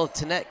not able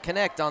to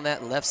connect on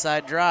that left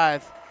side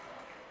drive.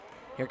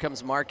 Here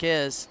comes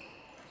Marquez.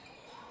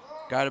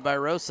 Guarded by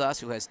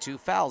Rosas, who has 2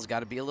 fouls. Got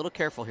to be a little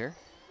careful here.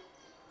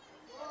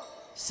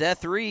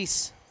 Seth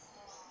Reese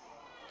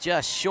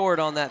just short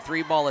on that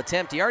 3-ball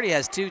attempt. He already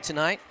has 2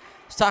 tonight.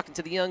 I was talking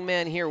to the young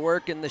man here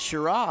working the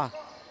Cheraw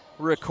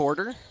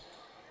recorder.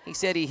 He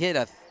said he hit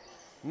a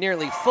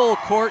nearly full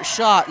court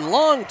shot.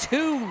 Long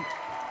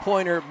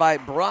 2-pointer by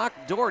Brock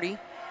Doherty.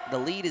 The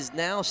lead is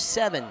now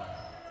 7.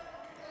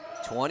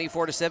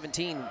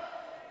 24-17.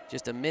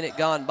 Just a minute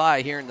gone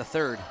by here in the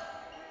third.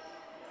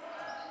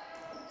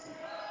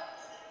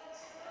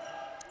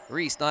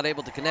 Reese not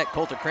able to connect.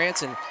 Coulter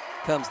Cranston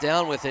comes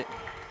down with it.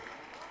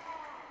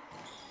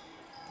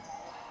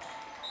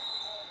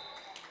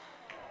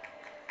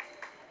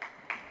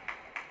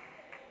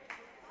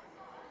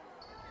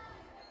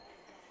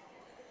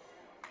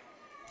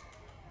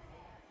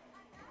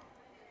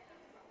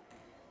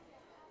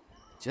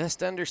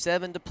 Just under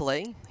 7 to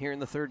play here in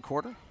the third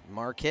quarter.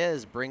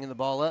 Marquez bringing the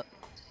ball up.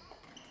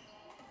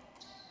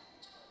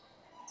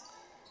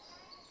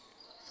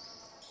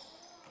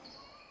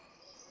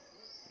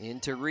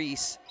 Into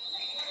Reese.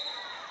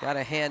 Got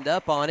a hand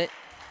up on it.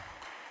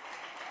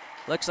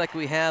 Looks like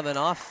we have an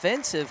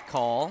offensive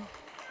call.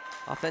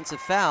 Offensive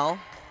foul.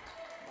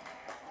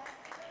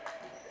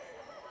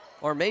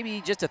 Or maybe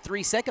just a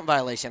 3-second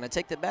violation. I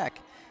take that back.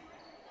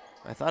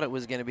 I thought it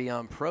was going to be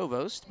on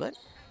Provost, but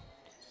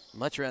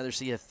much rather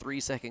see a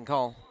 3-second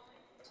call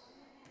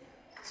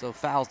so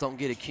fouls don't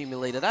get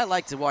accumulated. I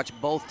like to watch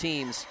both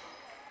teams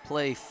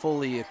play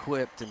fully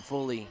equipped and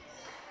fully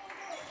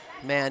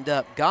manned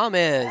up.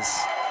 Gomez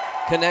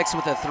connects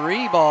with a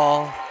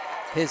 3-ball,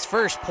 his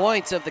first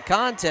points of the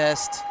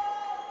contest.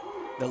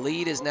 The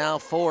lead is now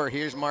 4.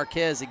 Here's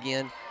Marquez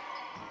again.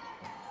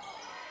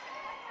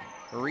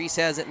 Reese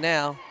has it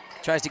now,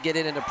 tries to get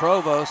it into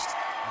Provost.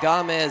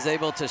 Gomez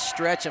able to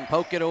stretch and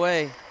poke it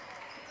away.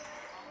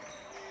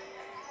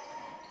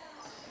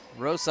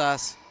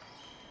 Rosas,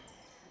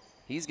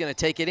 he's going to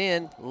take it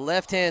in.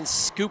 Left hand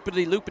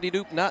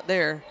scoopity-loopity-doop, not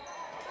there.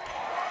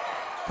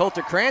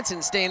 Coulter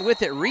Cranston staying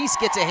with it. Reese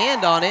gets a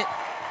hand on it,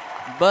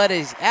 but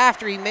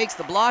after he makes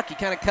the block, he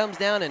kind of comes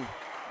down and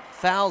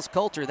fouls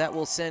Coulter. That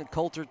will send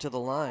Coulter to the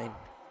line.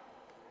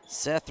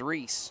 Seth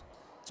Reese.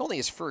 It's only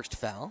his first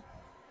foul.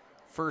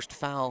 First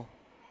foul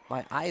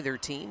by either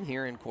team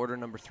here in quarter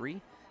number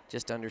 3.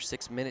 Just under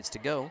 6 minutes to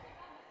go.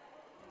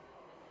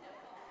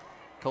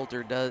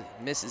 Coulter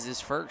misses his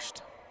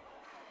first.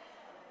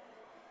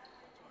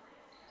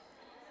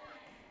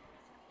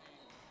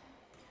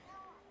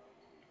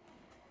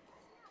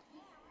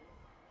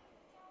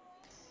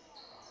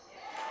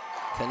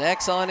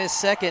 Connects on his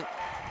second.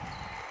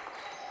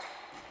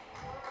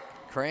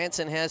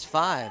 Cranston has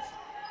 5.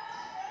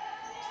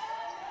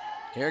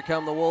 Here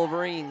come the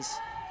Wolverines.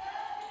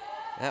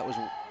 That was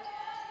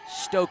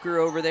Stoker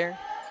over there.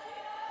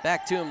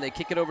 Back to him. They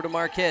kick it over to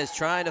Marquez,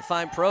 trying to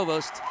find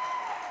Provost.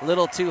 A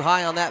little too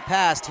high on that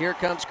pass. Here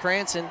comes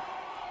Cranston.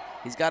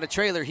 He's got a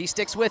trailer. He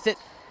sticks with it.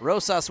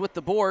 Rosas with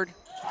the board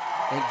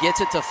and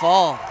gets it to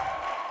fall.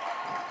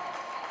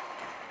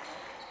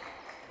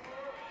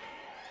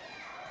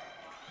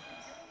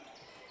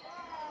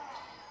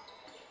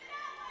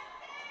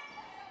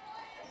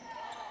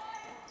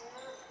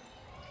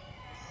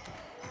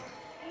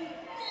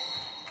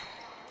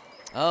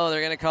 Oh,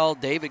 they're going to call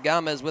David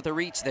Gomez with a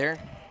reach there.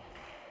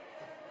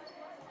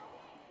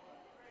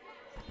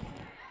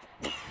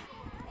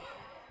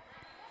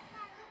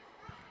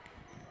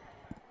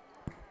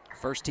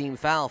 First team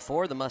foul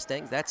for the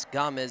Mustangs. That's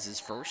Gomez's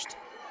first.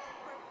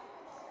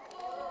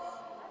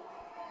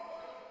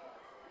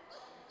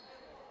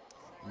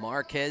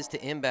 Marquez to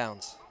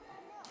inbounds.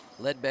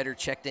 Ledbetter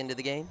checked into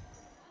the game.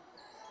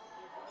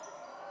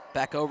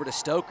 Back over to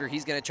Stoker.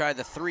 He's going to try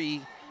the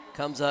 3.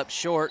 Comes up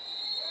short.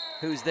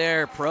 Who's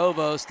there?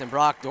 Provost, and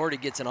Brock Doherty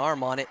gets an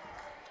arm on it.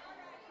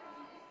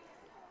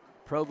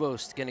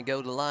 Provost going to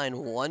go to the line.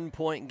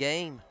 1-point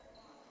game.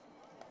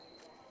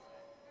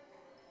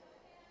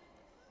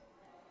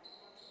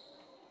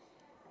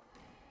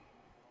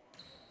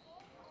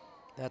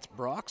 That's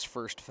Brock's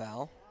first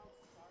foul.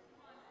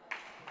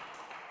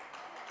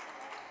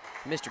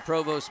 Mr.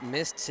 Provost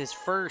missed his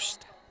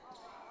first.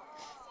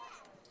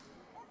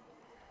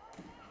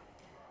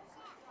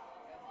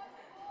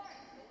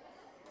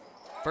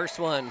 First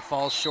one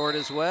falls short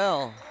as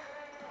well.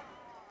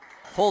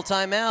 Full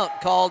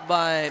timeout called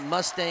by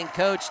Mustang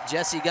coach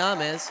Jesse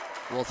Gomez.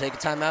 We'll take a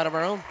timeout of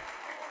our own.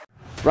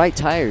 Wright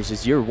Tires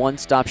is your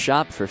one-stop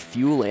shop for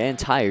fuel and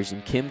tires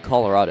in Kim,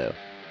 Colorado.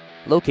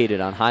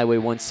 Located on Highway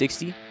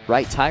 160,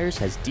 Wright Tires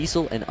has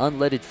diesel and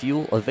unleaded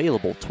fuel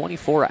available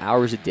 24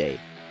 hours a day.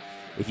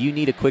 If you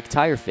need a quick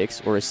tire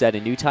fix or a set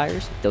of new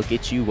tires, they'll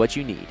get you what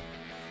you need.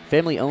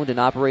 Family owned and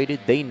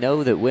operated, they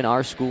know that when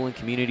our school and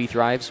community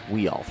thrives,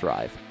 we all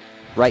thrive.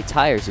 Wright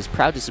Tires is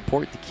proud to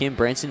support the Kim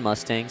Branson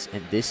Mustangs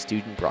and this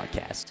student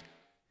broadcast.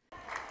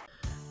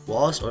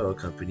 Wallace Oil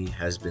Company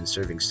has been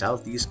serving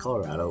southeast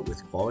Colorado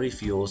with quality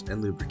fuels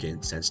and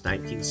lubricants since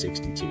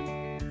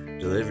 1962,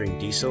 delivering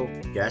diesel,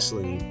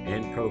 gasoline,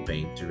 and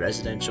propane to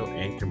residential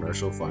and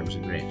commercial farms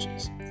and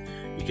ranches.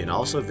 You can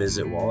also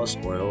visit Wallace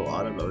Oil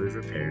Automotive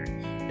Repair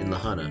in La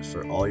Junta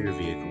for all your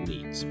vehicle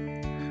needs.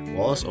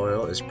 Wallace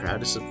Oil is proud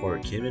to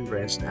support Kim and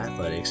Branson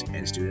athletics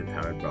and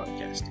student-powered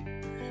broadcasting.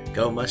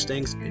 Go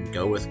Mustangs and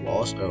go with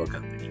Wallace Oil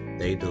Company.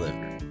 They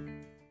deliver.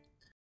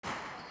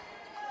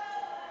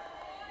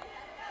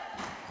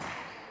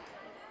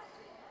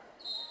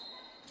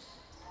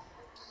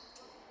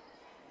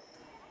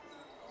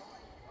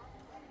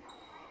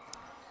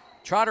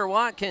 Trotter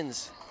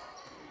Watkins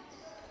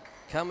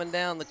coming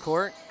down the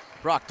court.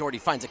 Brock Doherty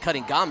finds a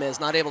cutting Gomez,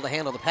 not able to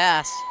handle the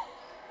pass.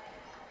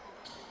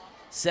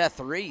 Seth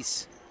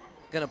Reese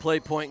going to play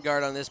point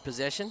guard on this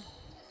possession.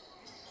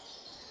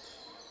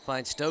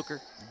 Finds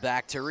Stoker,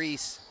 back to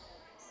Reese.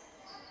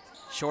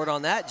 Short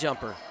on that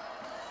jumper.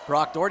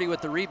 Brock Doherty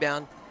with the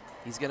rebound.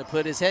 He's going to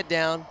put his head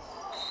down.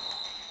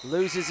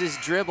 Loses his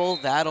dribble.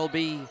 That'll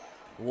be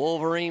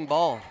Wolverine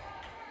ball.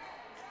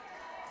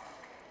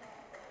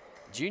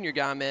 Junior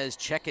Gomez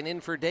checking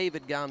in for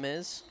David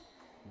Gomez.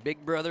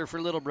 Big brother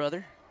for little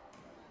brother.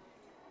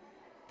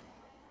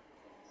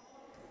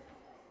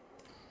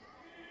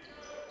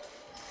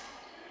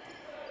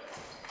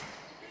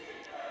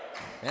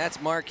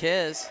 That's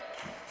Marquez.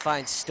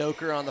 Finds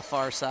Stoker on the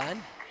far side.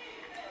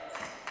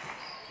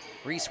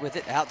 Reese with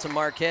it, out to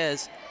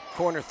Marquez.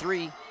 Corner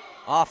 3,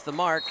 off the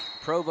mark.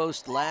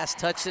 Provost last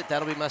touched it.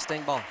 That'll be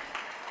Mustang ball.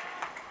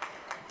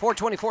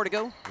 4:24 to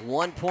go.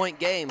 1-point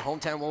game.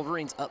 Hometown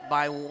Wolverines up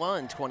by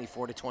 1,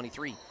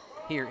 24-23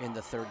 here in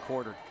the third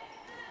quarter.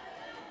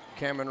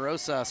 Cameron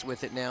Rosas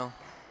with it now.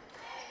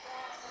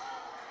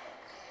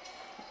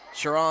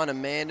 Cheraw on a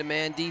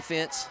man-to-man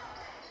defense.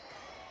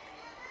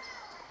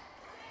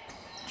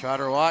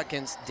 Trotter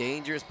Watkins,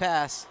 dangerous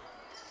pass.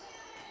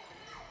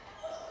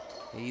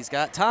 He's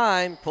got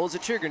time, pulls the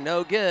trigger,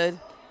 no good.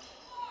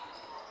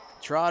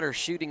 Trotter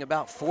shooting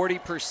about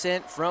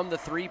 40% from the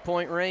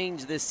three-point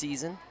range this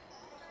season.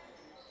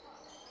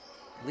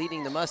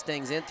 Leading the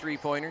Mustangs in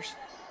three-pointers.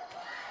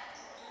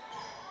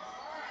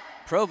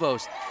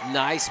 Provost,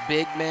 nice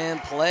big man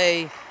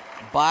play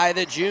by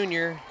the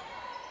junior.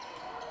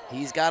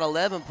 He's got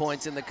 11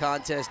 points in the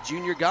contest.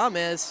 Junior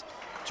Gomez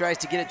tries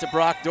to get it to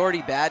Brock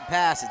Doherty. Bad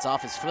pass. It's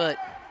off his foot.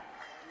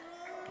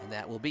 And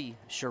that will be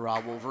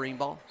Cheraw Wolverine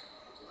ball.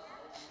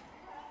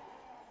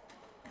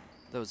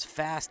 Those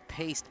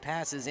fast-paced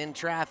passes in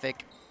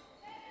traffic.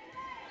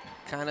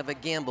 Kind of a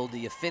gamble. Do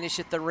you finish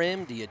at the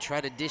rim? Do you try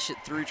to dish it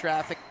through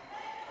traffic?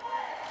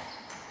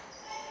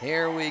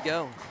 Here we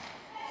go.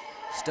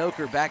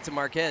 Stoker back to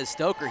Marquez.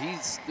 Stoker,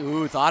 he's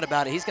thought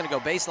about it. He's going to go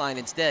baseline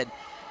instead.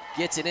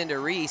 Gets it into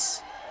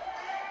Reese.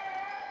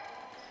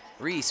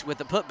 Reese with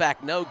the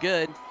putback, no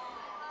good.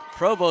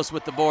 Provost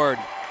with the board.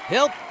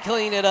 He'll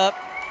clean it up.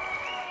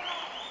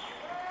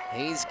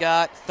 He's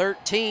got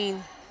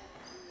 13,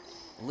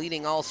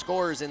 leading all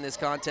scorers in this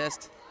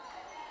contest.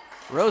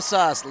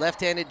 Rosas,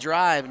 left-handed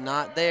drive,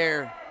 not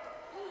there.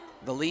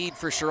 The lead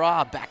for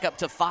Cheraw back up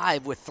to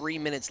 5 with 3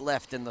 minutes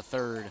left in the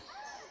third.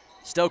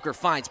 Stoker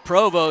finds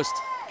Provost.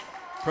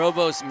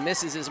 Provost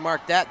misses his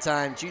mark that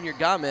time. Junior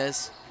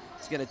Gomez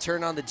is going to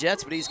turn on the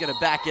Jets, but he's going to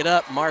back it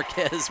up.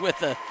 Marquez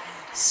with a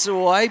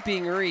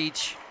swiping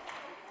reach.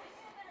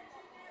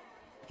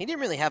 He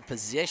didn't really have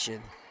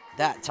position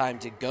that time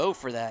to go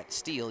for that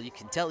steal. You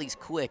can tell he's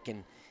quick,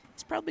 and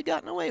he's probably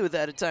gotten away with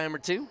that a time or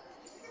two.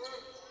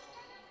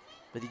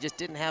 But he just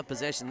didn't have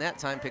possession that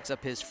time, picks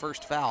up his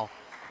first foul.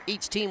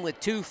 Each team with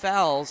 2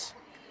 fouls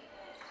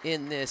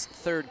in this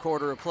third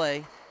quarter of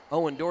play.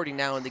 Owen Doherty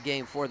now in the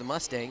game for the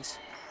Mustangs.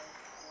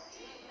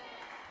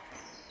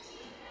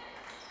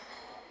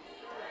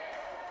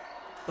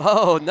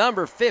 Oh,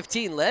 number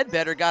 15,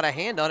 Ledbetter, got a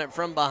hand on it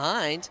from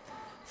behind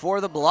for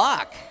the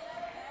block.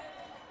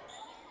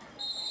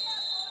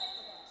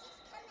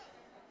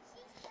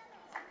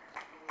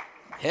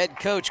 Head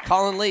coach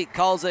Colin Leake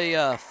calls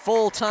a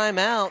full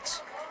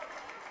timeout.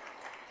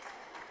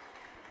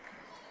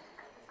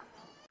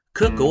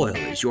 Cook Oil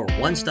is your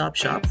one-stop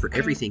shop for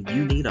everything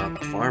you need on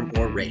the farm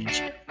or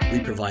range. We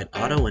provide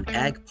auto and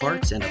ag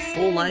parts and a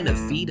full line of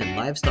feed and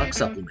livestock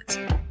supplements.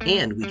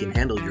 And we can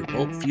handle your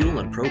bulk fuel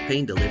and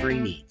propane delivery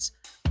needs.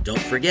 Don't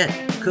forget,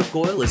 Cook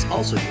Oil is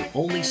also your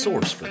only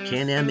source for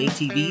Can-Am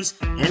ATVs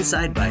and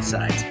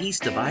side-by-sides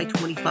east of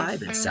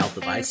I-25 and south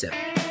of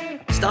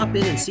I-70. Stop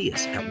in and see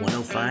us at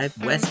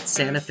 105 West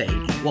Santa Fe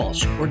in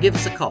Walsh or give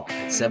us a call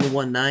at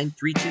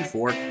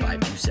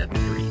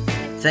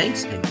 719-324-5273.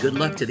 Thanks and good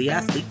luck to the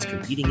athletes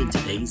competing in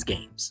today's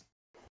games.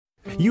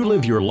 You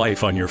live your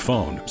life on your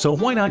phone, so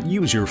why not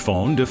use your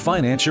phone to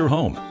finance your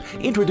home?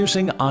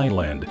 Introducing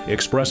iLend,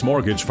 Express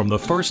Mortgage from the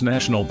First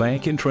National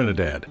Bank in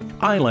Trinidad.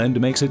 iLend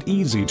makes it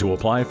easy to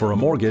apply for a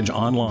mortgage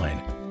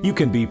online. You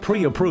can be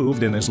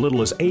pre-approved in as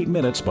little as 8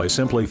 minutes by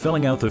simply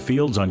filling out the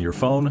fields on your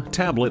phone,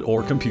 tablet,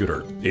 or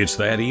computer. It's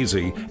that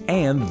easy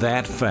and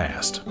that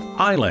fast.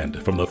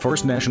 iLend from the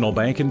First National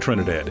Bank in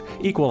Trinidad,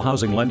 equal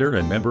housing lender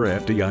and member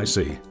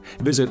FDIC.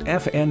 Visit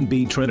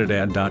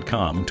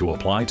fnbtrinidad.com to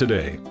apply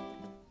today.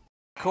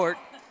 Court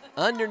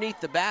underneath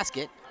the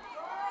basket.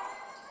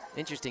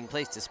 Interesting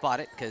place to spot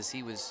it because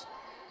he was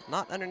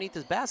not underneath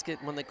his basket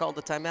when they called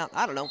the timeout.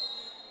 I don't know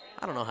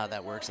how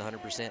that works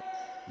 100%.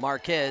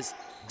 Marquez,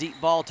 deep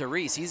ball to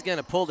Reese. He's going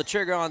to pull the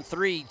trigger on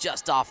 3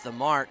 just off the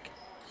mark.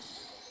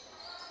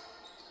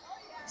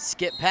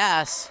 Skip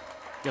pass,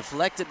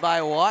 deflected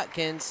by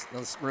Watkins.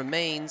 This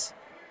remains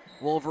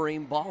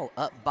Wolverine ball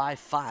up by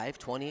 5,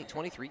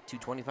 28-23,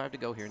 2:25 to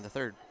go here in the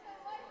third.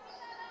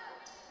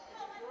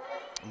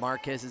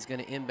 Marquez is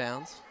going to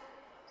inbounds.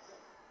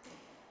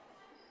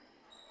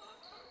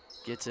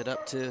 Gets it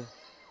up to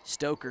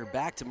Stoker,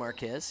 back to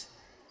Marquez.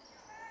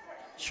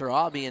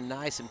 Cheraw being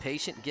nice and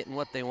patient, getting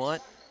what they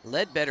want.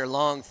 Ledbetter,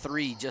 long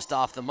 3 just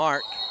off the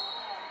mark.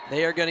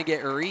 They are going to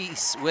get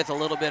Reese with a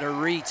little bit of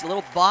reach, a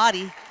little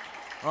body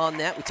on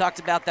that. We talked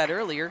about that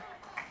earlier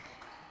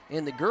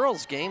in the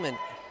girls' game and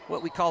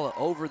what we call an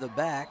over the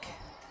back.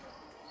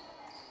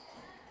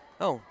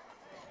 Oh,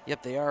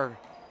 yep, they are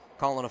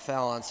calling a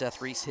foul on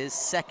Seth Reese, his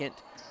second.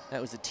 That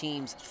was the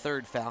team's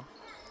 3rd foul.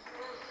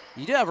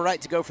 You do have a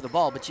right to go for the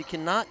ball, but you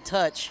cannot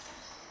touch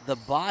the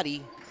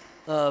body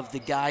of the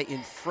guy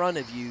in front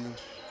of you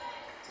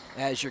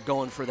as you're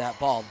going for that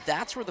ball.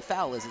 That's where the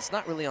foul is. It's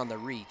not really on the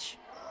reach.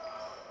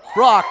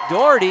 Brock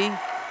Doherty,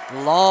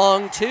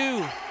 long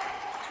 2.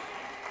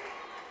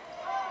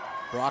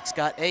 Brock's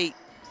got 8.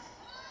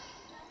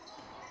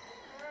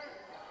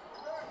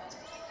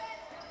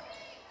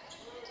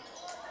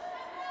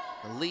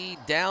 Lead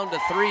down to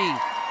 3.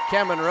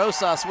 Cameron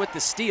Rosas with the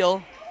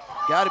steal.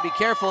 Got to be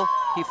careful.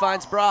 He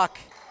finds Brock.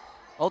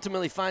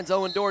 Ultimately finds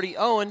Owen Doherty.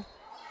 Owen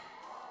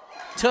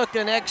took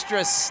an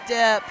extra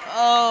step.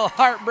 Oh,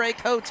 Heartbreak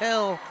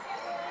Hotel.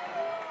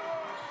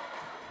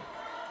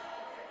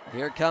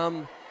 Here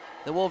come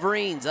the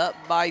Wolverines, up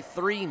by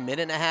 3.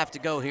 Minute and a half to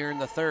go here in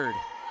the third.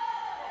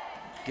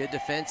 Good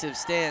defensive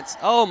stance.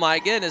 Oh my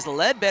goodness,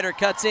 Ledbetter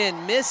cuts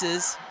in,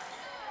 misses.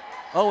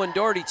 Owen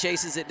Doherty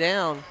chases it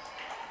down.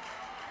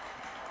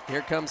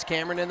 Here comes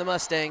Cameron and the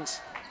Mustangs.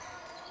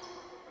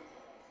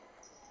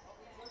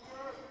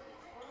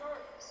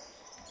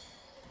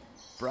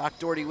 Brock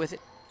Doherty with it.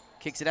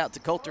 Kicks it out to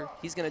Coulter.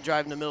 He's going to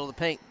drive in the middle of the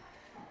paint.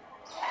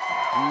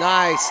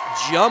 Nice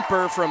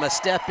jumper from a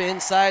step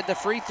inside the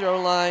free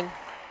throw line.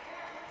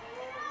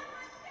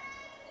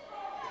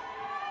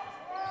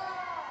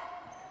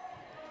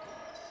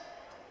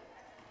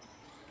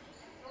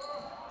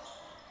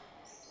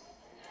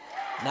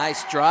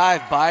 Nice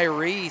drive by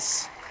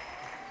Reese.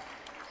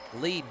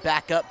 Lead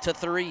back up to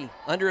 3.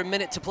 Under a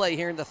minute to play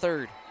here in the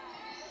third.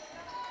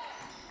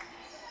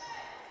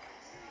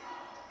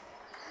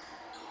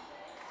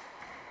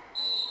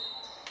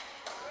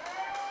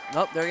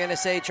 Nope, they're going to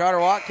say Charter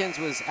Watkins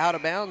was out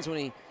of bounds when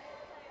he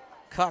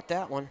caught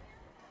that one.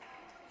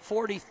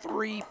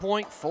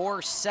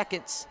 43.4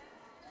 seconds.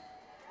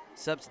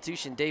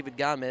 Substitution, David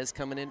Gomez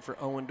coming in for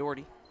Owen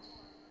Doherty.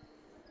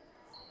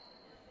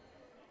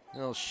 A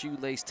little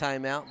shoelace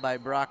timeout by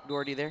Brock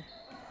Doherty there.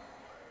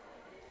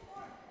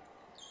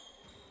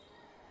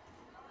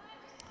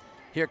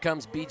 Here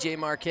comes B.J.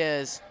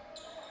 Marquez.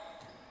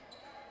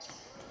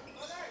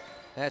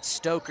 That's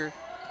Stoker.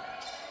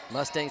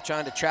 Mustangs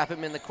trying to trap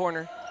him in the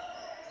corner.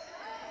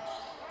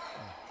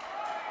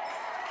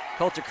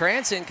 Coulter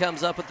Cranston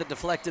comes up with the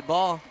deflected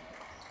ball.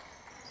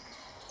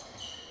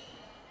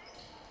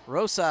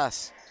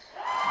 Rosas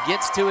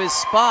gets to his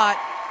spot,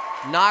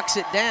 knocks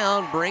it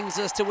down, brings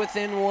us to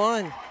within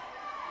one.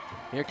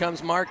 Here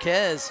comes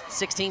Marquez,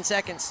 16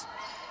 seconds.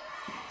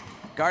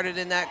 Guarded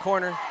in that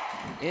corner,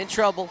 in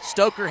trouble.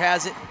 Stoker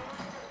has it.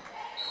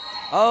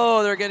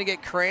 Oh, they're gonna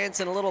get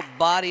Cranston a little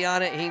body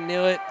on it, he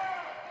knew it.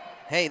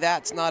 Hey,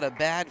 that's not a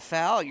bad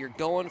foul, you're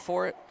going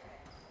for it.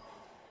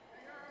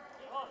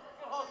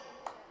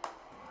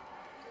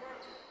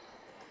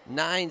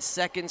 Nine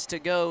seconds to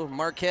go,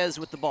 Marquez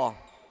with the ball.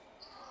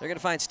 They're gonna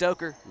find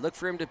Stoker, look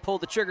for him to pull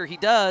the trigger, he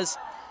does.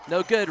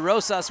 No good,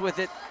 Rosas with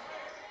it.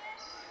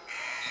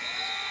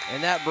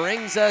 And that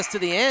brings us to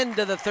the end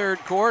of the third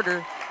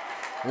quarter.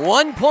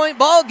 1 point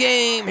ball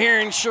game here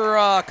in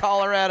Cheraw,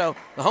 Colorado.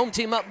 The home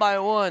team up by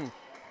 1.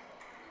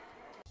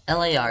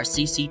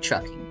 LARCC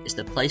Trucking is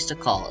the place to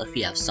call if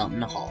you have something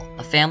to haul.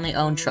 A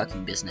family-owned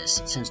trucking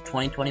business since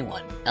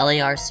 2021,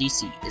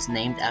 LARCC is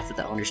named after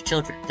the owner's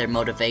children, their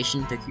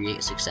motivation to create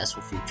a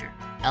successful future.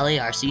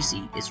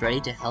 LARCC is ready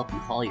to help you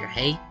haul your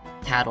hay,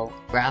 cattle,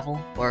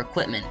 gravel, or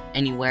equipment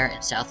anywhere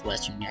in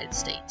southwestern United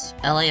States.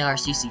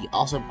 LARCC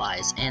also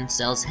buys and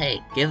sells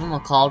hay. Give them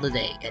a call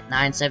today at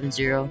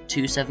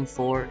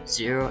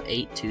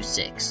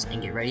 970-274-0826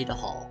 and get ready to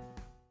haul.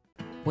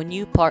 When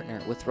you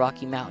partner with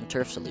Rocky Mountain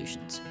Turf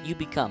Solutions, you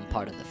become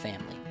part of the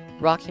family.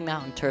 Rocky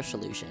Mountain Turf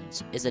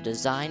Solutions is a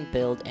design,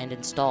 build, and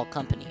install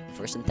company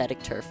for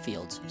synthetic turf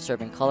fields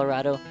serving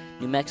Colorado,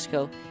 New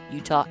Mexico,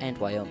 Utah, and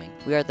Wyoming.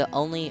 We are the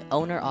only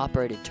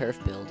owner-operated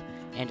turf build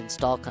and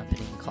install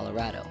company in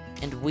Colorado,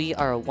 and we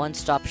are a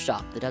one-stop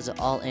shop that does it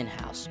all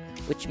in-house,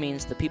 which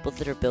means the people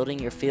that are building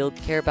your field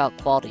care about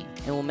quality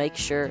and will make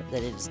sure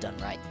that it is done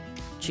right.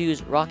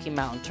 Choose Rocky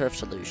Mountain Turf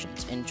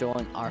Solutions and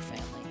join our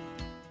family.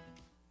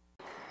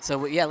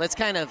 So yeah, let's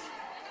kind of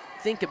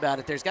think about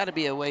it. There's got to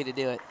be a way to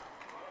do it.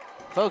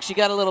 Folks, you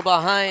got a little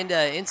behind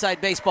inside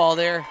baseball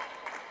there.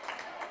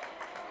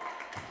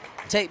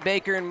 Tate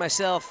Baker and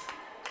myself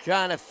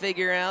trying to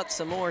figure out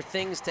some more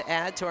things to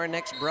add to our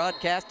next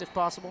broadcast if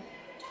possible.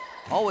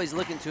 Always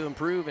looking to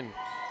improve and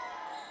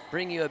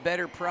bring you a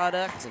better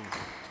product and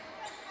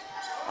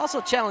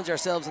also challenge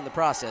ourselves in the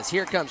process.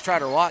 Here comes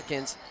Trotter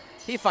Watkins.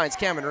 He finds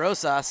Cameron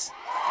Rosas.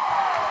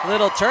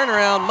 Little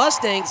turnaround.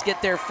 Mustangs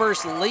get their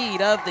first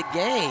lead of the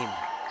game.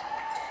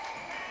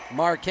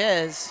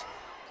 Marquez.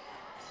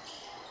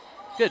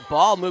 Good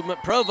ball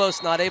movement.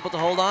 Provost not able to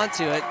hold on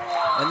to it.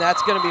 And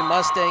that's going to be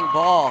Mustang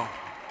ball.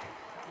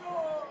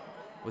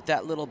 With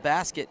that little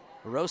basket,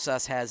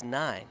 Rosas has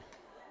 9.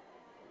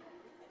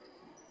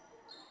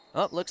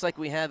 Oh, looks like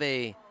we have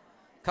a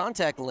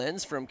contact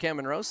lens from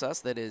Cameron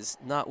Rosas that is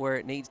not where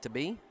it needs to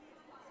be.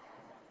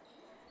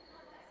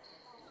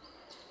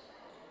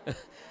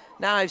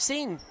 Now, I've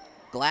seen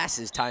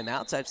glasses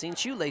timeouts. I've seen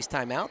shoelace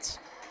timeouts.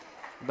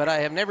 But I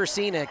have never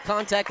seen a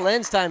contact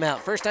lens timeout.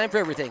 First time for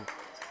everything.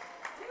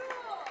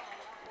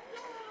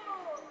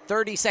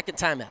 30-second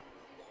timeout.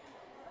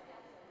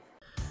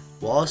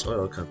 Wallace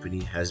Oil Company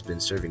has been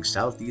serving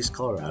southeast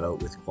Colorado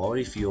with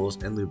quality fuels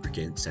and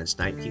lubricants since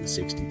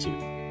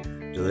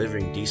 1962,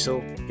 delivering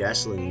diesel,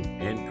 gasoline,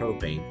 and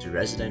propane to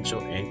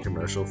residential and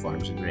commercial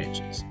farms and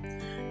ranches.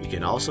 You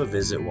can also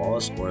visit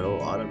Wallace Oil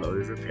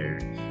Automotive Repair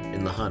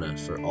in La Junta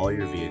for all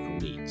your vehicle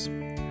needs.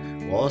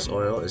 Wallace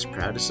Oil is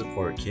proud to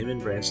support Kim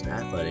and Branson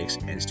athletics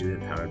and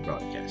student-powered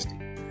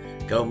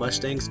broadcasting. Go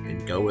Mustangs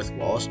and go with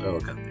Wallace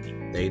Oil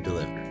Company. They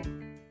deliver.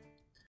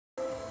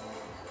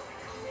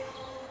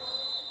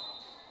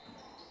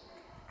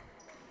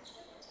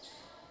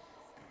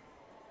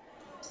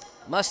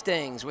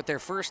 Mustangs with their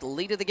first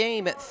lead of the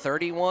game at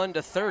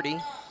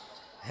 31-30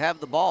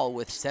 have the ball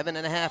with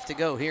 7.5 to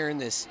go here in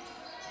this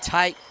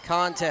tight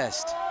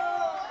contest.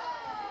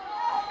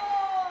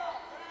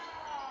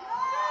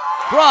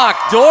 Brock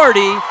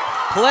Doherty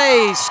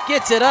plays,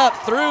 gets it up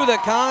through the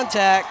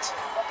contact.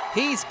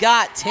 He's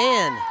got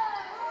 10.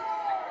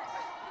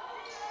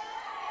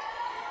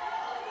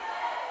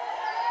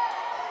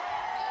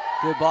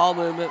 Good ball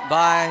movement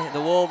by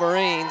the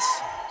Wolverines.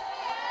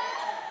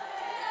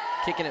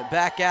 Kicking it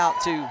back out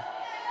to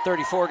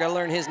 34, got to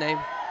learn his name.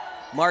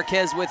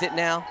 Marquez with it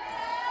now.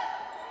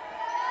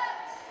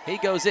 He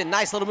goes in,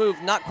 nice little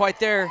move, not quite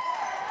there.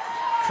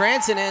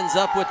 Cranston ends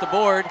up with the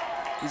board.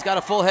 He's got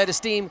a full head of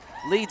steam,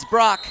 leads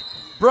Brock.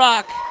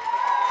 Brock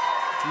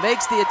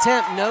makes the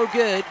attempt, no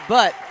good,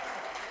 but,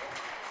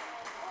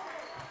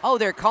 oh,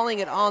 they're calling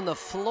it on the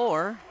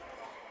floor.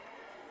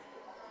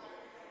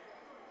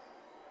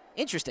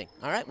 Interesting,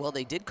 all right, well,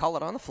 they did call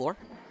it on the floor.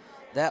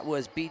 That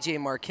was B.J.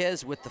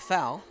 Marquez with the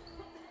foul.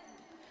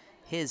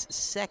 his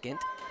second.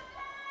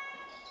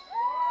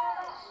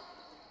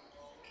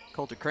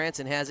 Coulter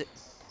Cranston has it.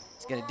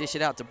 He's going to dish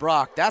it out to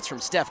Brock. That's from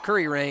Steph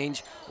Curry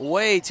range,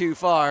 way too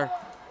far.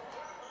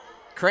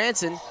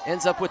 Cranston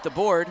ends up with the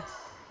board.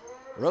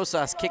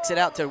 Rosas kicks it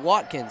out to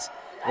Watkins.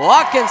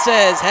 Watkins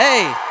says,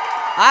 hey,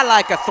 I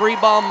like a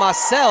 3-ball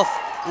myself.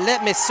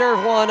 Let me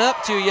serve one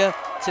up to you.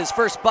 It's his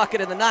first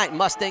bucket of the night.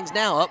 Mustangs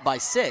now up by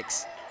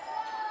 6.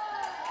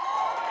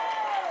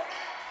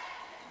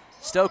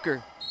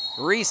 Stoker.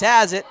 Reese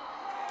has it.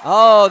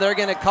 Oh, they're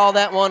going to call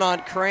that one on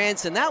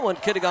Cranston. That one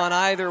could have gone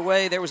either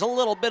way. There was a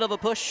little bit of a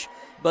push,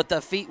 but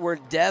the feet were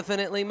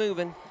definitely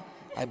moving.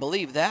 I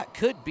believe that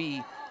could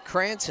be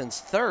Cranston's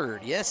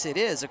third. Yes, it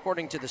is,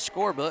 according to the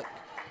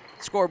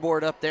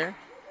scoreboard up there.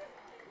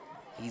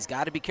 He's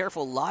got to be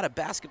careful. A lot of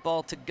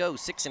basketball to go.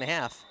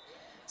 6.5.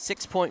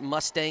 6-point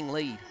Mustang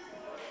lead.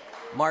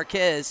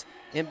 Marquez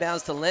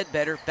inbounds to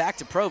Ledbetter. Back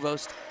to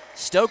Provost.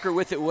 Stoker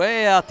with it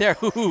way out there.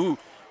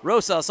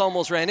 Rosas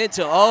almost ran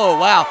into. Oh,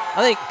 wow.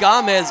 I think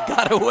Gomez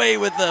got away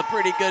with a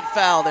pretty good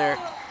foul there.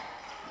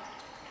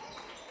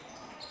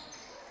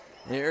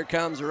 Here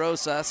comes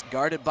Rosas,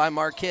 guarded by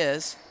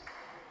Marquez.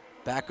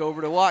 Back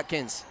over to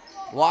Watkins.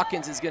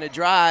 Watkins is going to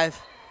drive.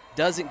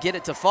 Doesn't get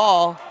it to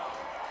fall.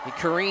 He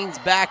careens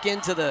back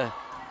into the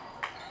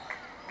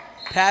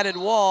padded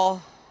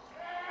wall.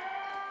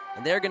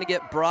 And they're going to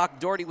get Brock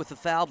Doherty with the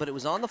foul, but it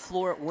was on the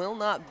floor. It will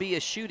not be a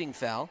shooting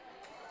foul.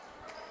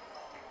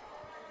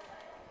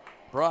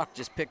 Brock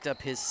just picked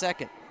up his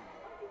second.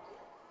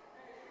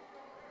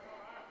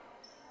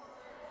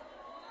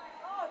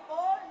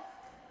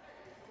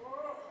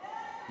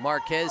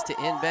 Marquez to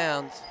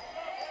inbounds.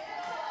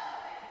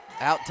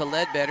 Out to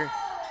Ledbetter.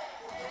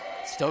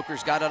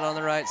 Stoker's got it on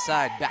the right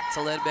side. Back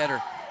to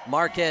Ledbetter.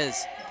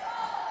 Marquez.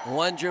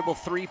 One dribble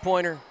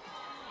three-pointer.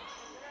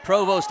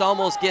 Provost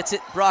almost gets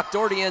it. Brock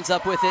Doherty ends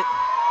up with it.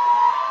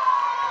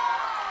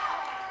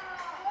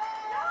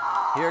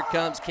 Here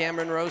comes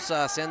Cameron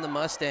Rosas and the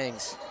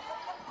Mustangs.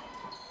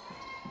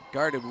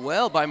 Guarded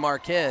well by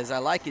Marquez. I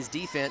like his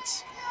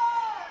defense.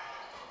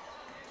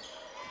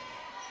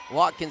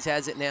 Watkins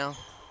has it now.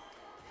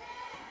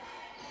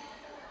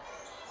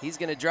 He's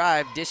going to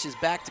drive, dishes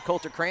back to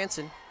Coulter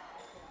Cranston.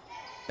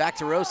 Back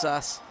to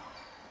Rosas.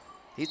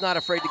 He's not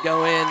afraid to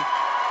go in.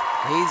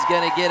 He's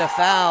going to get a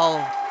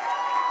foul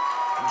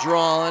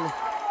drawn.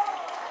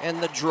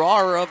 And the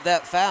drawer of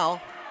that foul,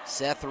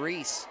 Seth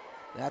Reese.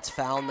 That's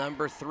foul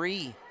number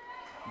 3.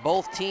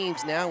 Both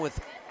teams now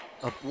with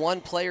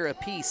one player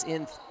apiece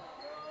in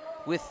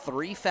with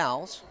 3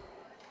 fouls.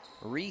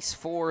 Reese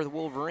for the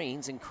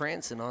Wolverines and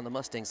Cranston on the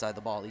Mustang side of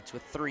the ball, each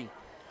with 3.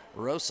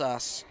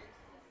 Rosas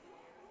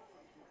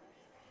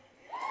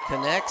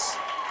connects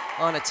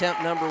on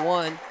attempt number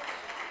 1.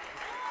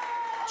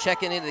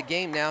 Checking into the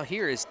game now,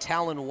 here is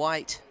Talon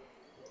White.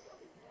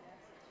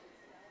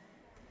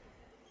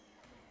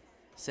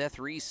 Seth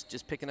Reese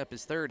just picking up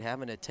his third,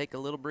 having to take a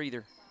little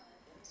breather.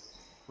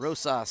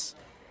 Rosas,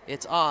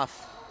 it's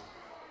off.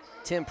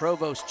 Tim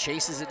Provost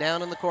chases it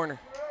down in the corner.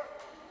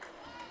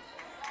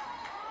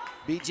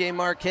 BJ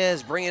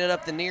Marquez bringing it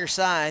up the near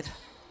side.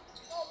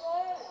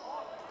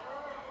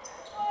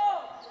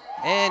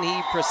 And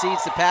he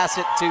proceeds to pass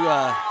it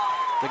to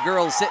the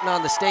girls sitting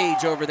on the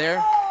stage over there.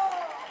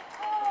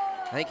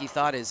 I think he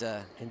thought his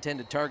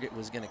intended target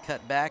was going to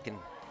cut back and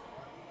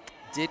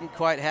didn't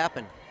quite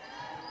happen.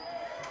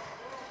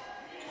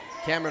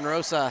 Cameron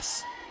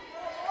Rosas.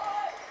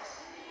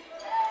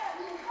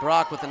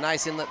 Brock with a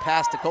nice inlet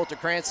pass to Coulter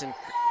Cranston.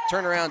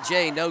 Turnaround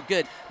Jay, no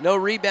good. No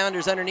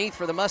rebounders underneath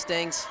for the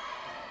Mustangs.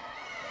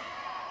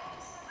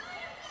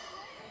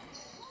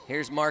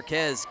 Here's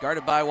Marquez,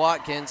 guarded by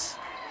Watkins.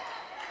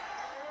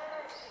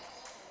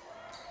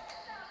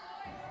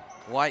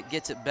 White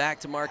gets it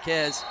back to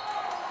Marquez.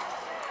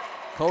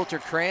 Coulter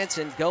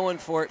Cranston going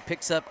for it,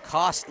 picks up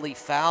costly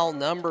foul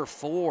number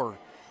 4.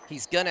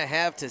 He's gonna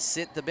have to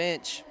sit the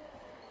bench.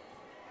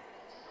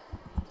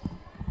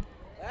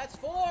 That's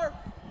 4.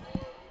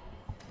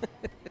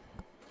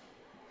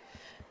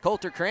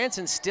 Coulter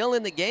Cranston still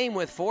in the game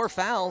with 4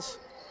 fouls.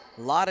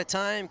 A lot of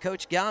time,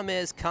 Coach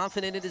Galmez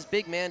confident in his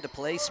big man to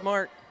play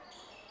smart.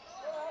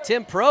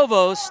 Tim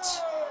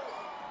Provost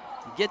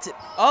gets it.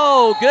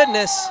 Oh,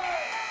 goodness.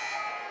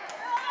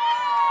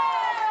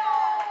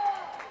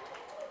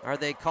 Are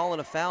they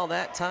calling a foul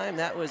that time?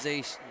 That was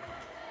a...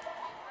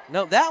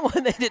 No, that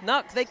one they did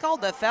not. They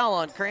called that foul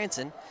on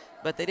Cranston,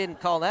 but they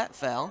didn't call that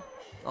foul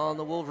on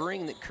the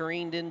Wolverine that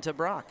careened into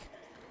Brock.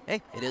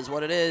 Hey, it is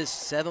what it is.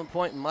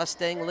 7-point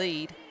Mustang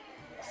lead.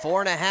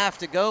 4.5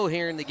 to go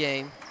here in the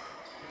game.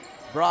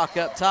 Brock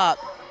up top.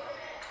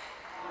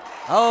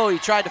 Oh, he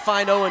tried to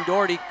find Owen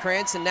Doherty.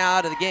 Cranston now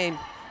out of the game.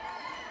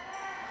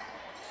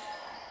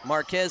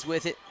 Marquez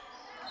with it.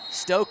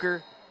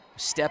 Stoker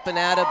stepping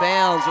out of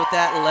bounds with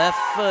that left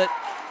foot.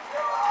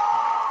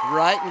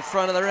 Right in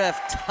front of the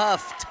ref.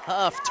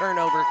 Tough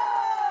turnover.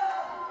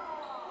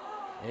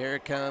 Here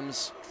it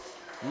comes.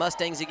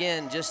 Mustangs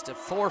again, just a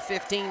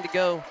 4:15 to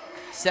go.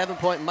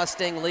 7-point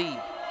Mustang lead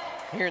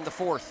here in the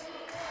 4th.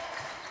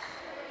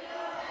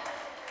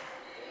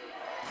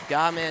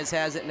 Gomez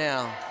has it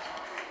now.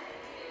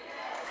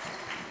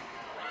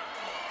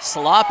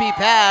 Sloppy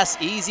pass,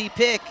 easy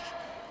pick.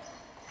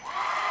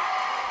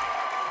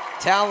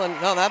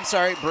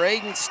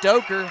 Braden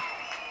Stoker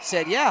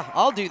said, yeah,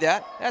 I'll do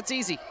that. That's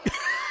easy.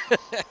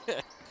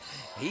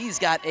 He's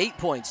got 8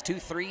 points, 2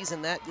 threes,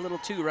 and that little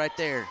 2 right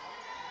there.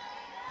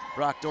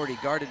 Brock Doherty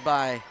guarded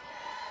by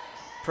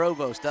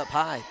Provost up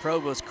high.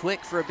 Provost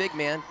quick for a big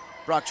man.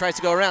 Brock tries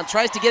to go around,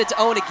 tries to get it to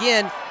Owen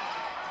again.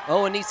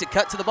 Owen needs to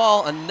cut to the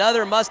ball.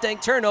 Another Mustang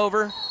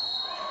turnover.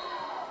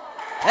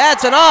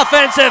 That's an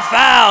offensive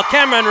foul.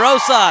 Cameron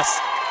Rosas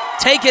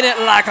taking it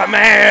like a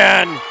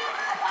man.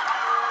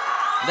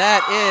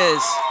 That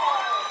is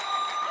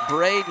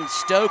Braden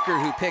Stoker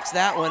who picks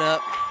that one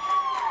up.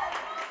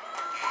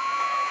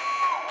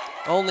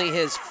 Only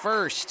his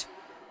first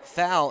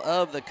foul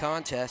of the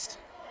contest.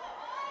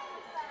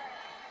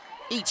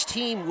 Each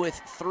team with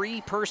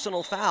 3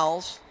 personal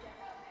fouls.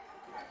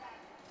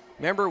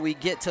 Remember, we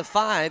get to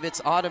 5,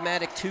 it's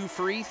automatic 2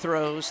 free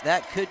throws.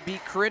 That could be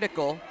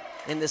critical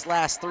in this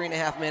last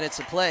 3.5 minutes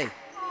of play.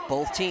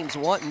 Both teams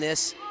wanting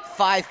this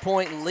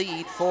 5-point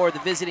lead for the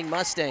visiting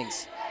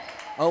Mustangs.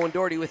 Owen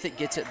Doherty with it,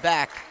 gets it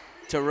back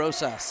to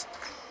Rosas.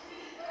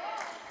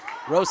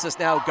 Rosas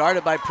now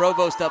guarded by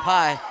Provost up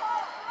high.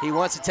 He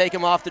wants to take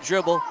him off the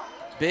dribble.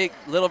 Big,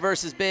 little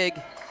versus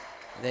big.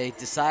 They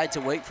decide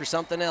to wait for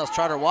something else.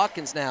 Trotter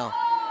Watkins now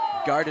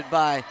guarded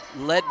by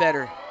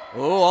Ledbetter.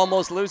 Oh,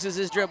 almost loses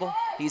his dribble.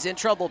 He's in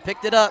trouble,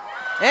 picked it up,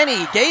 and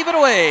he gave it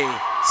away.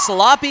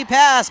 Sloppy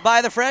pass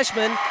by the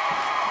freshman.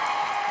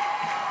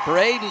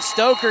 Braden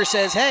Stoker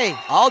says, hey,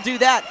 I'll do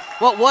that.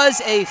 What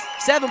was a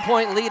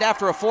 7-point lead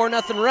after a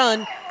 4-0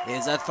 run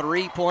is a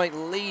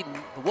 3-point lead.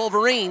 The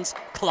Wolverines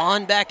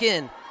clawing back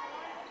in.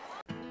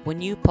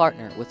 When you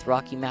partner with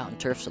Rocky Mountain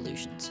Turf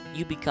Solutions,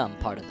 you become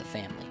part of the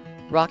family.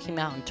 Rocky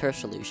Mountain Turf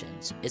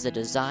Solutions is a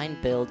design,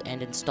 build,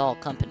 and install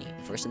company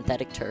for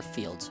synthetic turf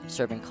fields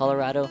serving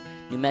Colorado,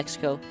 New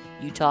Mexico,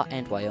 Utah,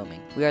 and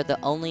Wyoming. We are the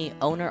only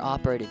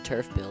owner-operated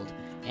turf build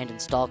and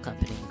install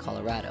company in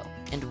Colorado,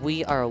 and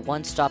we are a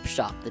one-stop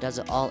shop that does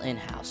it all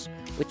in-house,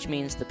 which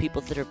means the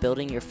people that are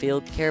building your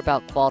field care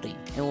about quality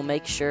and will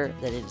make sure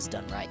that it is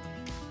done right.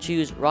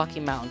 Choose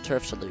Rocky Mountain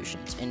Turf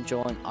Solutions and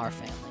join our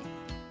family.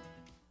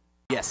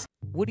 Yes.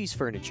 Woody's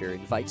Furniture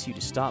invites you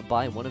to stop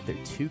by one of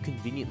their 2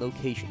 convenient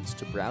locations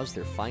to browse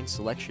their fine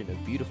selection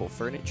of beautiful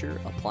furniture,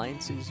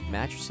 appliances,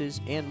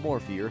 mattresses, and more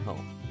for your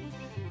home.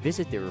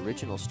 Visit their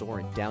original store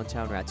in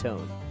downtown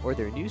Raton or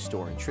their new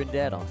store in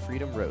Trinidad on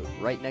Freedom Road,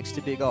 right next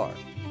to Big R,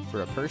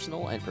 for a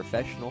personal and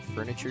professional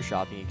furniture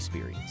shopping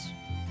experience.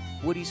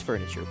 Woody's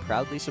Furniture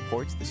proudly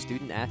supports the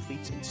student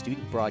athletes and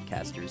student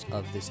broadcasters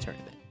of this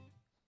tournament.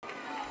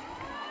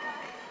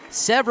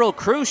 Several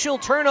crucial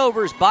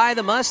turnovers by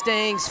the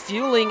Mustangs,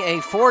 fueling a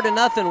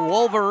 4-0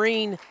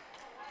 Wolverine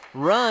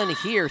run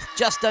here.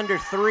 Just under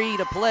 3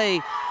 to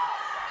play.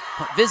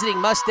 Visiting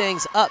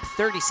Mustangs up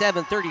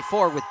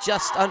 37-34 with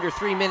just under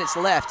 3 minutes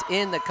left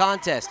in the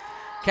contest.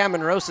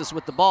 Cameron Rosas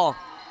with the ball.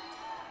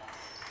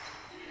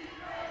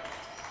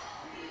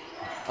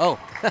 Oh,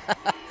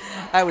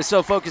 I was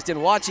so focused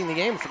in watching the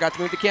game, I forgot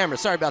to move the camera.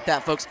 Sorry about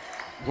that, folks.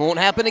 Won't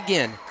happen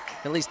again,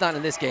 at least not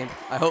in this game,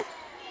 I hope.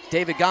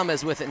 David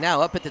Gomez with it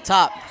now, up at the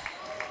top.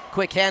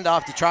 Quick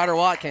handoff to Trotter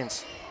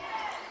Watkins.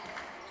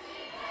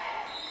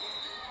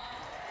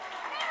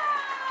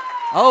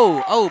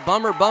 Oh,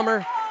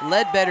 bummer.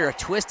 Ledbetter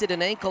twisted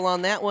an ankle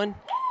on that one.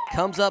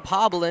 Comes up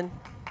hobbling.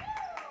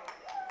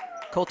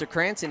 Coulter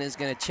Cranston is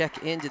going to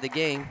check into the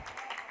game.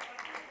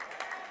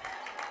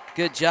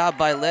 Good job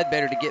by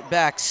Ledbetter to get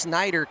back.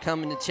 Snyder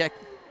coming in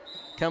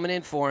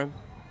for him.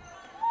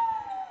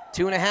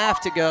 2.5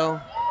 to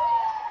go.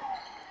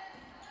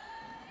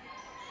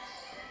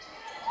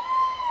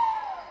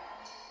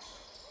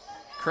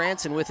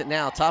 Cranston with it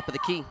now, top of the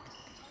key.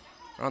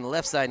 On the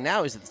left side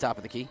now he's at the top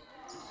of the key.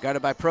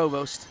 Guarded by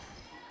Provost.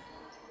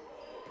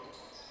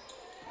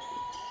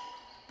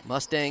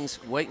 Mustangs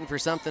waiting for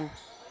something.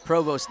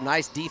 Provost,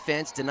 nice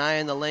defense,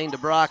 denying the lane to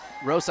Brock.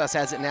 Rosas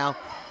has it now.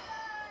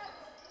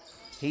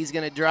 He's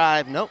going to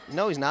drive. Nope,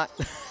 no he's not.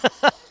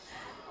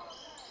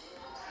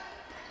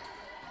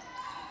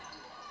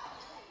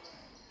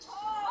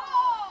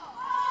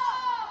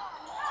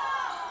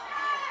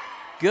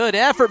 Good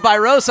effort by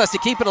Rosas to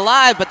keep it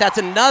alive, but that's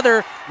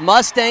another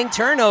Mustang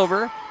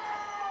turnover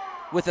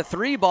with a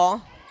 3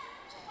 ball.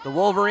 The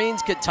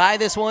Wolverines could tie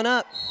this one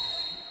up.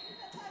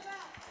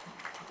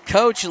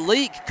 Coach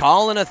Leak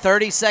calling a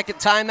 30-second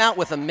timeout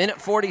with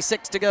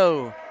 1:46 to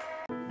go.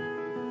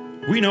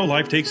 We know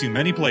life takes you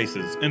many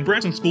places, and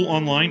Branson School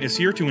Online is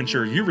here to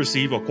ensure you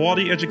receive a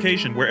quality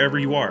education wherever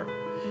you are.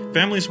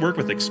 Families work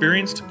with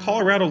experienced,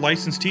 Colorado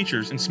licensed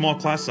teachers in small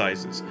class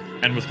sizes,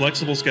 and with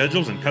flexible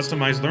schedules and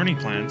customized learning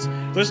plans,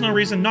 there's no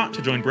reason not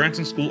to join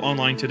Branson School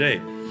Online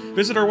today.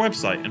 Visit our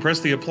website and press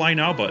the Apply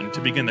Now button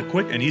to begin the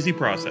quick and easy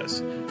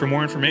process. For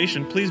more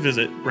information, please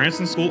visit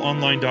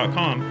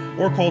bransonschoolonline.com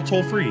or call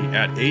toll-free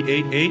at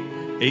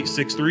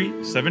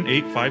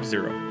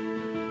 888-863-7850.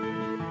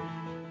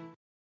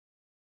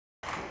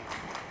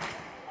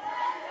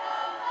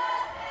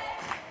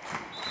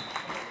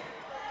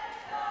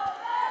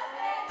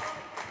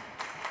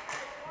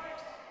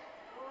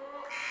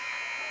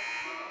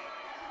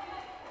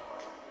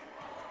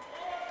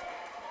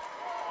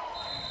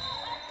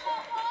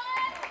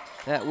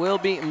 That will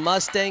be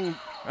Wolverine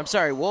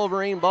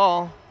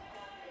ball.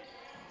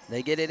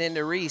 They get it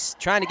into Reese.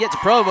 Trying to get to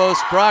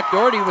Provost. Brock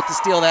Doherty with the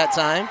steal that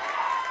time.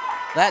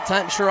 That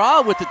time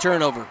Cheraw with the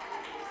turnover.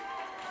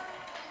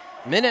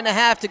 Minute and a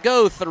half to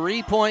go,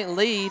 3-point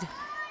lead.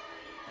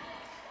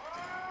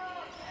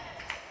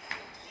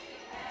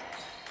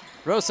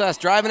 Rosas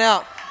driving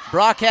out.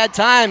 Brock had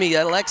time. He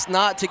elects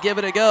not to give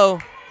it a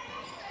go.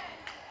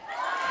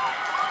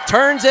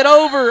 Turns it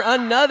over.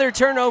 Another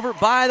turnover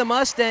by the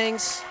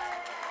Mustangs.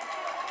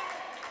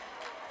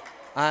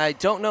 I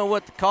don't know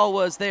what the call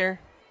was there.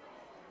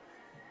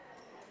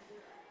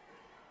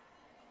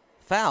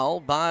 Foul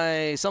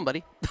by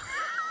somebody.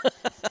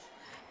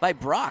 By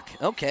Brock.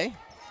 Okay.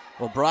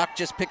 Well, Brock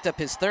just picked up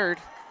his third.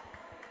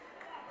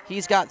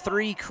 He's got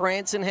 3.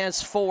 Cranston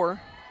has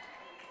 4.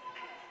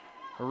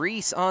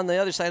 Reese on the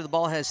other side of the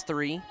ball has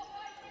 3.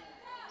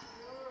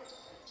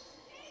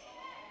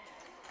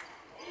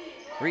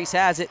 Reese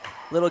has it.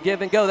 Little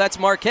give and go. That's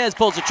Marquez.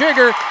 Pulls the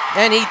trigger,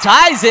 and he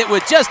ties it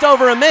with just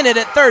over a minute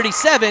at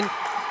 37.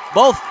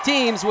 Both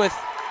teams with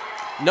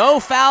no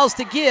fouls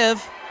to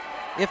give.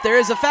 If there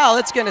is a foul,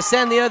 it's going to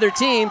send the other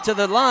team to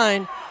the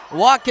line.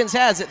 Watkins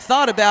has it.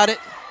 Thought about it.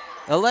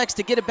 Elects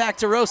to get it back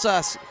to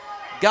Rosas.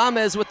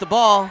 Gomez with the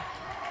ball.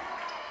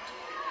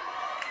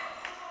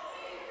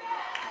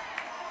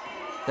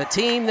 The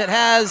team that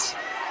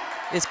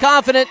is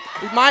confident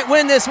might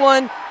win this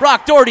one.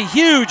 Brock Doherty,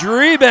 huge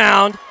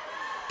rebound.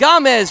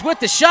 Gomez with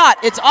the shot.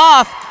 It's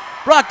off.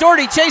 Brock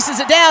Doherty chases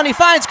it down. He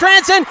finds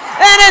Cranston, and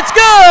it's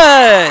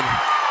good.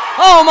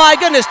 Oh, my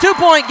goodness.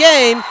 2-point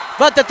game,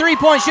 but the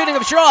 3-point shooting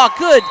of Cheraw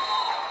could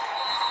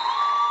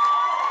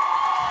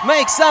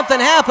make something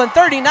happen.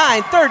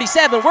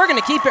 39-37. We're going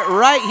to keep it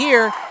right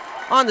here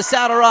on the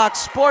Saddle Rock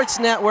Sports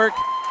Network.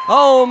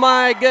 Oh,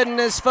 my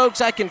goodness,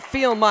 folks. I can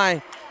feel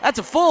that's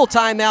a full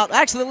timeout.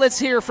 Actually, let's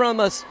hear from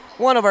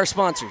one of our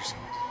sponsors.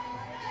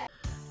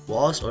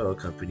 Wallace Oil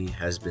Company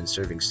has been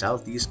serving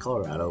southeast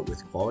Colorado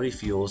with quality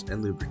fuels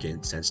and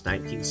lubricants since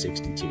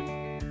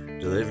 1962,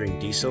 delivering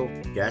diesel,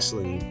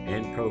 gasoline,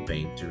 and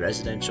propane to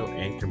residential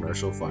and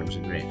commercial farms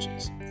and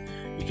ranches.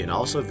 You can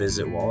also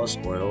visit Wallace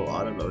Oil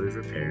Automotive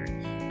Repair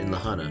in La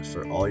Junta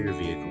for all your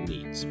vehicle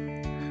needs.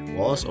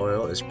 Wallace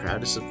Oil is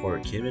proud to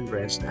support Kim and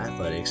Branson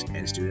athletics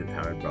and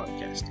student-powered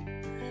broadcasting.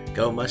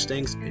 Go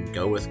Mustangs and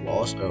go with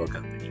Wallace Oil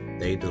Company.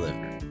 They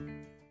deliver.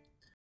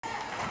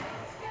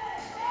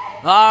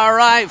 All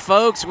right,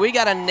 folks, we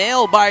got a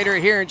nail-biter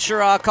here in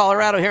Cheraw,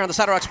 Colorado, here on the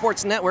Saddle Rock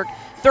Sports Network.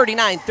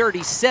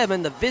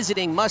 39-37, the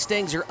visiting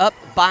Mustangs are up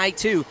by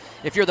 2.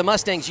 If you're the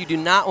Mustangs, you do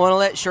not want to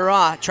let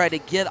Cheraw try to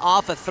get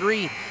off a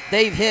 3.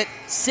 They've hit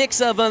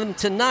 6 of them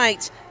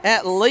tonight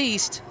at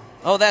least.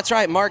 Oh, that's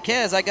right,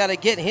 Marquez, I got to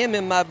get him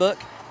in my book.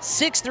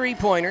 6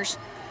 3-pointers.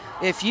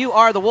 If you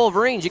are the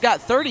Wolverines, you got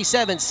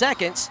 37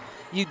 seconds.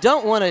 You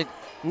don't want to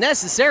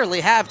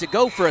necessarily have to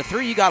go for a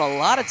 3. You got a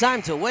lot of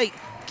time to wait.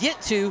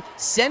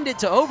 Send it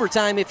to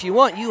overtime if you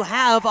want. You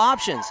have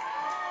options.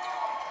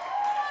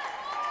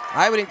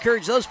 I would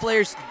encourage those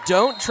players,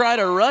 don't try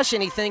to rush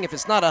anything if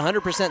it's not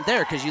 100%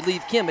 there, because you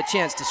leave Kim a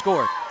chance to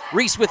score.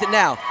 Reese with it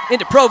now,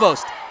 into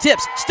Provost,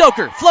 tips,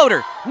 Stoker,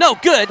 floater, no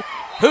good.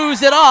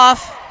 Who's it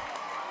off?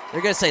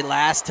 They're going to say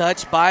last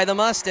touch by the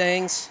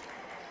Mustangs.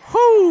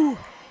 Whoo!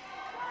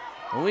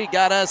 We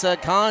got us a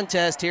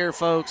contest here,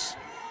 folks.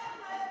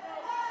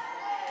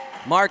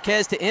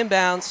 Marquez to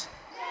inbounds.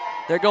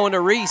 They're going to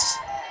Reese.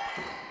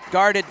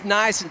 Guarded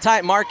nice and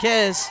tight.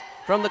 Marquez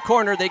from the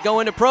corner. They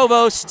go into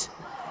Provost.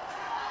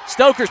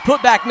 Stoker's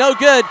put back, no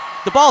good.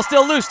 The ball's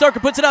still loose. Stoker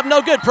puts it up,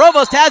 no good.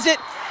 Provost has it.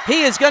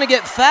 He is going to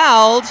get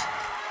fouled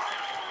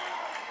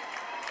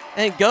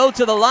and go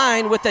to the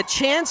line with a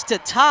chance to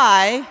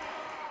tie.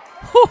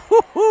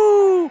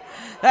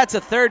 That's a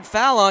 3rd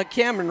foul on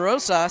Cameron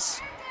Rosas.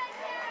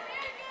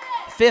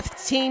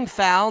 5th team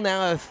foul.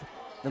 Now if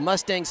the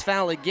Mustangs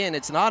foul again,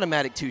 it's an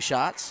automatic 2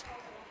 shots.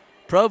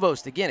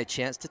 Provost, again, a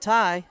chance to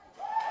tie.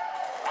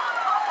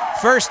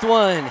 First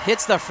one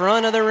hits the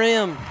front of the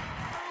rim.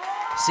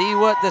 See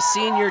what the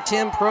senior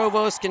Tim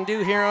Provost can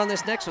do here on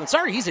this next one.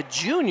 Sorry, he's a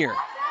junior.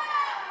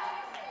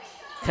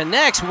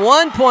 Connects,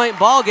 1-point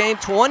ball game,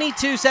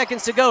 22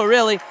 seconds to go,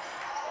 really.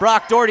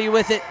 Brock Doherty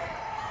with it.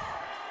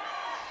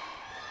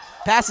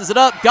 Passes it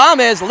up,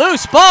 Gomez,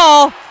 loose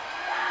ball.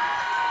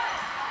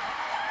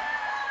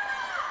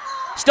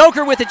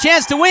 Stoker with a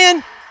chance to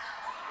win.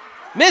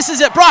 Misses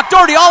it. Brock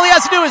Doherty, all he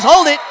has to do is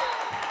hold it.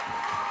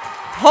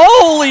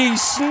 Holy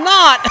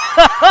snot.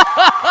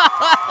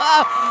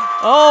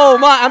 Oh,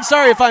 my. I'm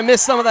sorry if I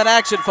missed some of that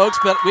action, folks,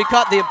 but we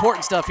caught the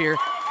important stuff here.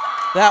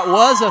 That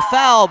was a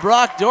foul.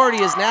 Brock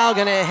Doherty is now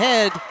going to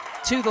head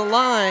to the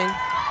line.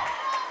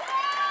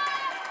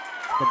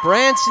 The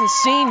Branson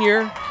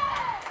senior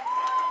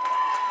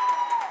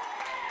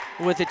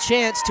with a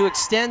chance to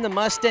extend the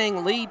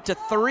Mustang lead to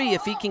 3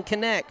 if he can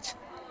connect.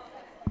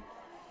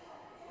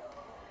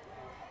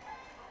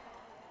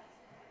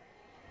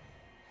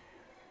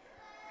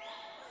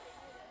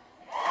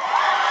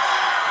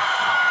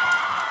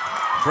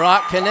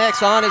 Brock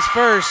connects on his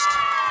first.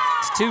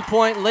 It's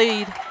 2-point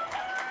lead.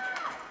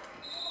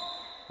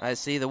 I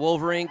see the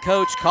Wolverine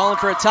coach calling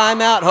for a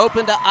timeout,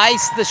 hoping to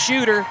ice the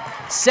shooter.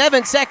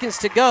 7 seconds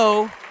to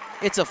go.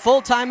 It's a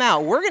full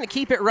timeout. We're going to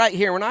keep it right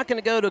here. We're not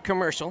going to go to a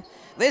commercial.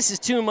 This is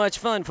too much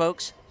fun,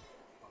 folks.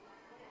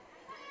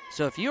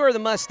 So if you are the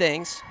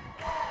Mustangs,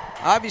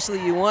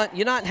 obviously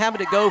you're not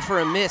having to go for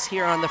a miss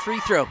here on the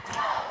free throw.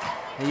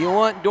 And you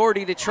want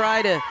Doherty to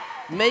try to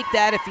make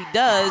that. If he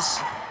does,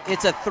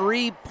 it's a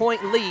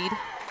 3-point lead,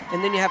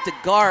 and then you have to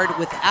guard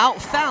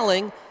without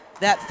fouling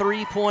that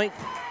three-point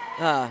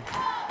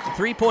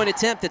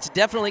attempt. That's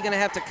definitely going to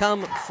have to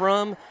come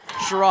from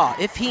Cheraw.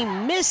 If he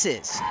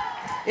misses,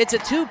 it's a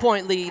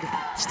 2-point lead.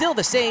 Still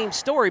the same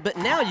story, but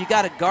now you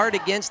got to guard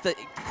against the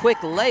quick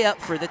layup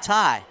for the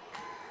tie.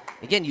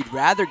 Again, you'd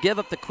rather give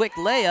up the quick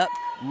layup,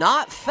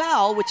 not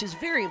foul, which is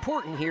very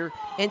important here,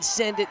 and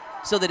send it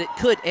so that it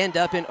could end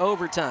up in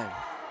overtime.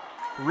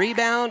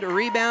 Rebound,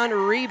 rebound,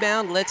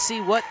 rebound. Let's see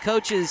what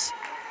coaches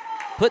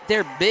put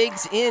their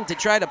bigs in to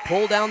try to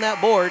pull down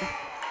that board.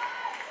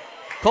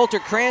 Coulter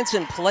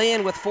Cranston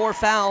playing with 4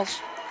 fouls.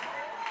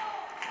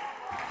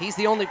 He's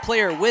the only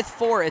player with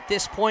 4 at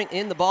this point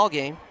in the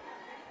ballgame.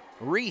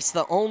 Reese,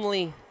 the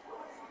only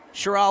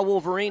Cheraw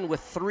Wolverine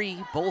with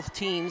 3, both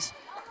teams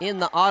in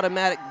the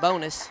automatic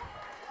bonus.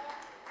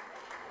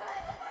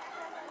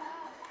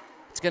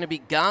 It's going to be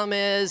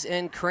Gomez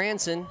and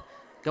Cranston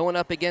going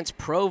up against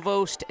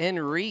Provost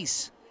and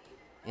Reese.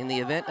 In the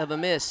event of a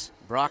miss,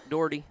 Brock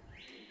Doherty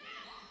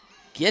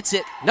gets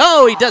it.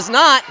 No, he does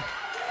not.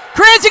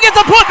 Cranston gets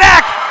a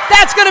putback.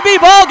 That's going to be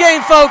ball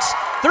game, folks.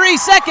 3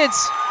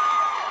 seconds.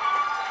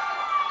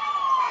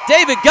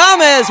 David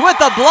Gomez with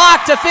the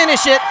block to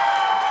finish it.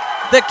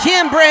 The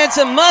Kim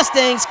Branson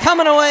Mustangs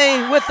coming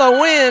away with the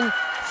win,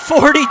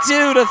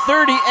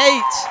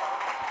 42-38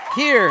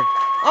 here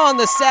on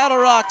the Saddle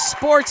Rock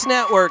Sports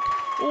Network.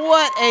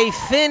 What a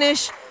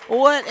finish.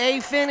 What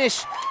a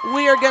finish.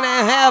 We are going to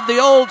have the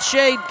Old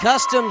Shade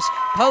Customs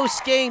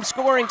post-game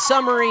scoring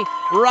summary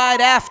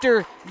right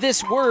after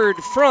this word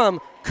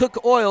from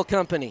Cook Oil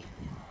Company.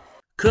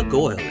 Cook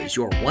Oil is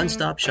your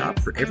one-stop shop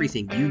for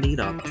everything you need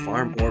on the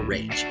farm or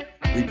range.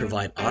 We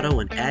provide auto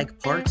and ag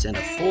parts and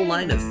a full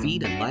line of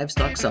feed and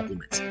livestock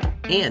supplements.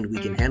 And we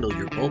can handle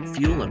your bulk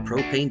fuel and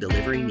propane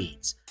delivery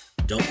needs.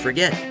 Don't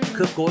forget,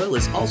 Cook Oil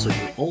is also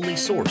your only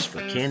source for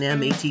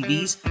Can-Am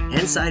ATVs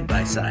and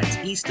side-by-sides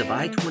east of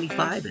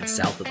I-25 and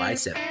south of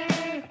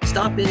I-70.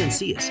 Stop in and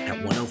see us at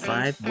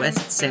 105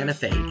 West Santa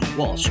Fe in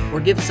Walsh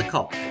or give us a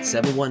call at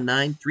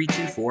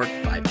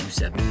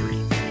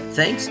 719-324-5273.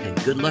 Thanks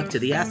and good luck to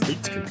the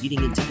athletes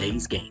competing in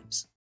today's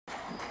games.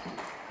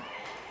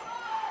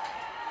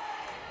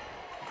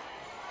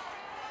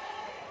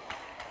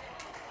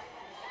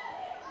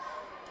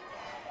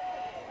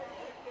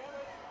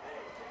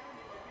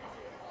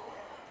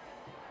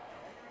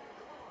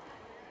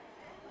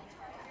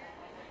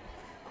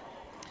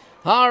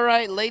 All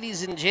right,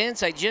 ladies and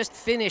gents, I just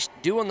finished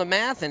doing the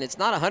math, and it's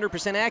not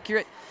 100%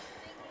 accurate.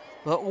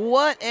 But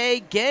what a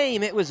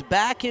game. It was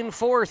back and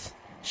forth.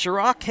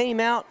 Cheraw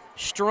came out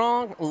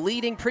strong,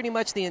 leading pretty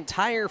much the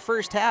entire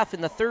first half.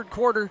 In the third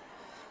quarter,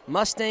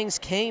 Mustangs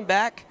came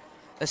back,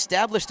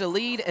 established a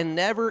lead, and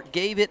never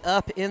gave it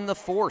up in the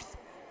fourth.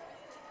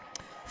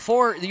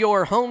 For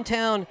your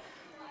hometown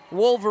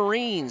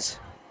Wolverines,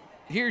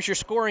 here's your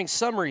scoring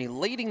summary.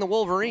 Leading the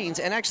Wolverines,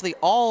 and actually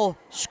all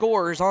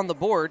scorers on the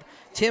board,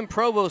 Tim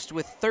Provost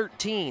with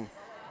 13.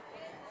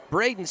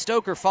 Braden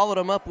Stoker followed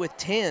him up with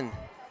 10.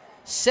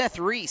 Seth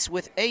Reese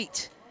with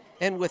 8.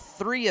 And with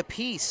 3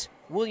 apiece,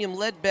 William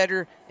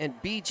Ledbetter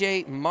and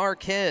B.J.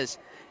 Marquez.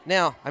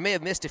 Now, I may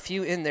have missed a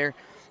few in there.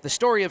 The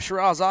story of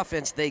Cheraw's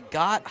offense, they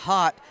got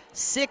hot.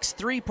 6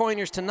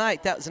 3-pointers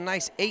tonight. That was a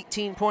nice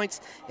 18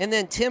 points. And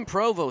then Tim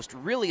Provost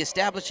really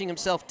establishing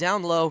himself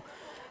down low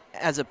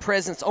as a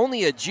presence.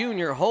 Only a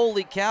junior.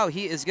 Holy cow,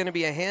 he is going to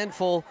be a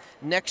handful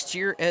next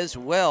year as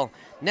well.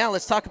 Now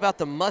let's talk about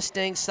the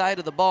Mustangs side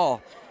of the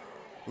ball.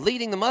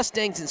 Leading the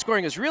Mustangs in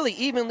scoring is really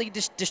evenly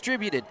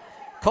distributed.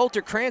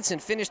 Coulter Cranston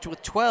finished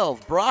with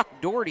 12. Brock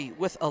Doherty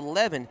with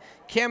 11.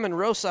 Cameron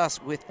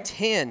Rosas with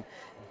 10.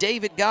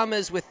 David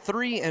Gomez with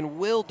 3 and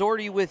Will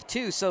Doherty with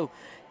 2. So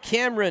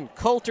Cameron,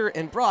 Coulter,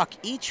 and Brock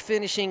each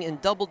finishing in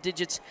double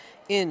digits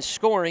in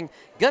scoring.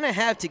 Gonna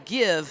have to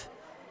give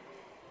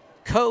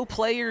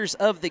co-players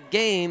of the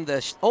game,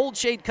 the Old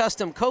Shade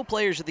Custom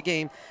co-players of the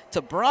game,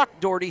 to Brock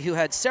Doherty, who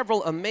had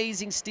several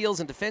amazing steals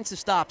and defensive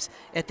stops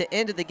at the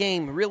end of the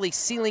game, really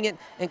sealing it,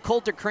 and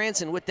Coulter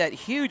Cranston with that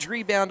huge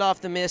rebound off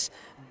the miss.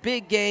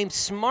 Big game,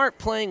 smart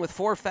playing with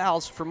 4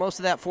 fouls for most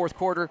of that fourth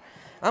quarter.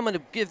 I'm going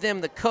to give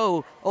them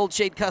the Old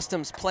Shade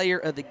Customs player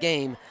of the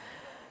game.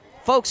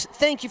 Folks,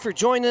 thank you for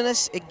joining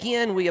us.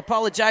 Again, we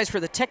apologize for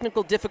the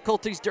technical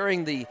difficulties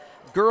during the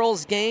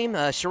girls' game.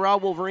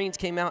 Cheraw Wolverines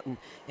came out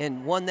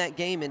and won that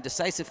game in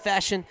decisive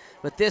fashion,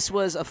 but this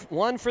was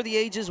one for the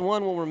ages,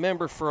 one we'll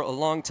remember for a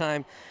long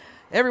time.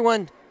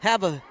 Everyone,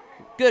 have a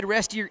good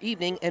rest of your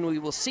evening, and we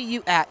will see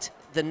you at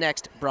the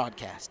next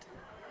broadcast.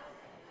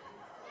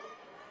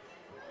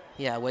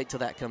 Yeah, wait till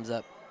that comes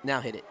up.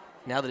 Now hit it.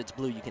 Now that it's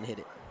blue, you can hit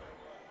it.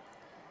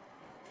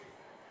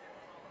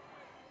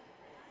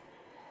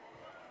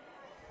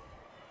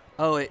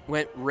 Oh, it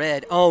went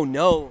red. Oh,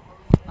 no.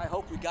 I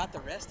hope we got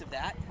the rest of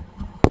that.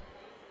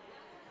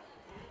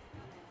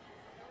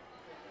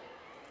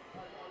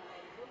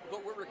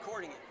 But we're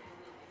recording it.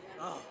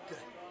 Oh, good.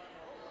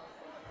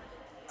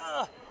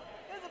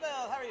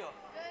 Isabel, how are you?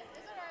 Good.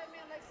 Is it alright, me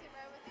and Lexi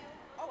ride with you?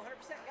 Oh,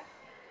 100%,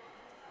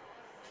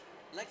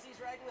 yeah.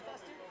 Lexi's riding with us,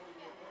 too?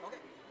 Yeah. Okay.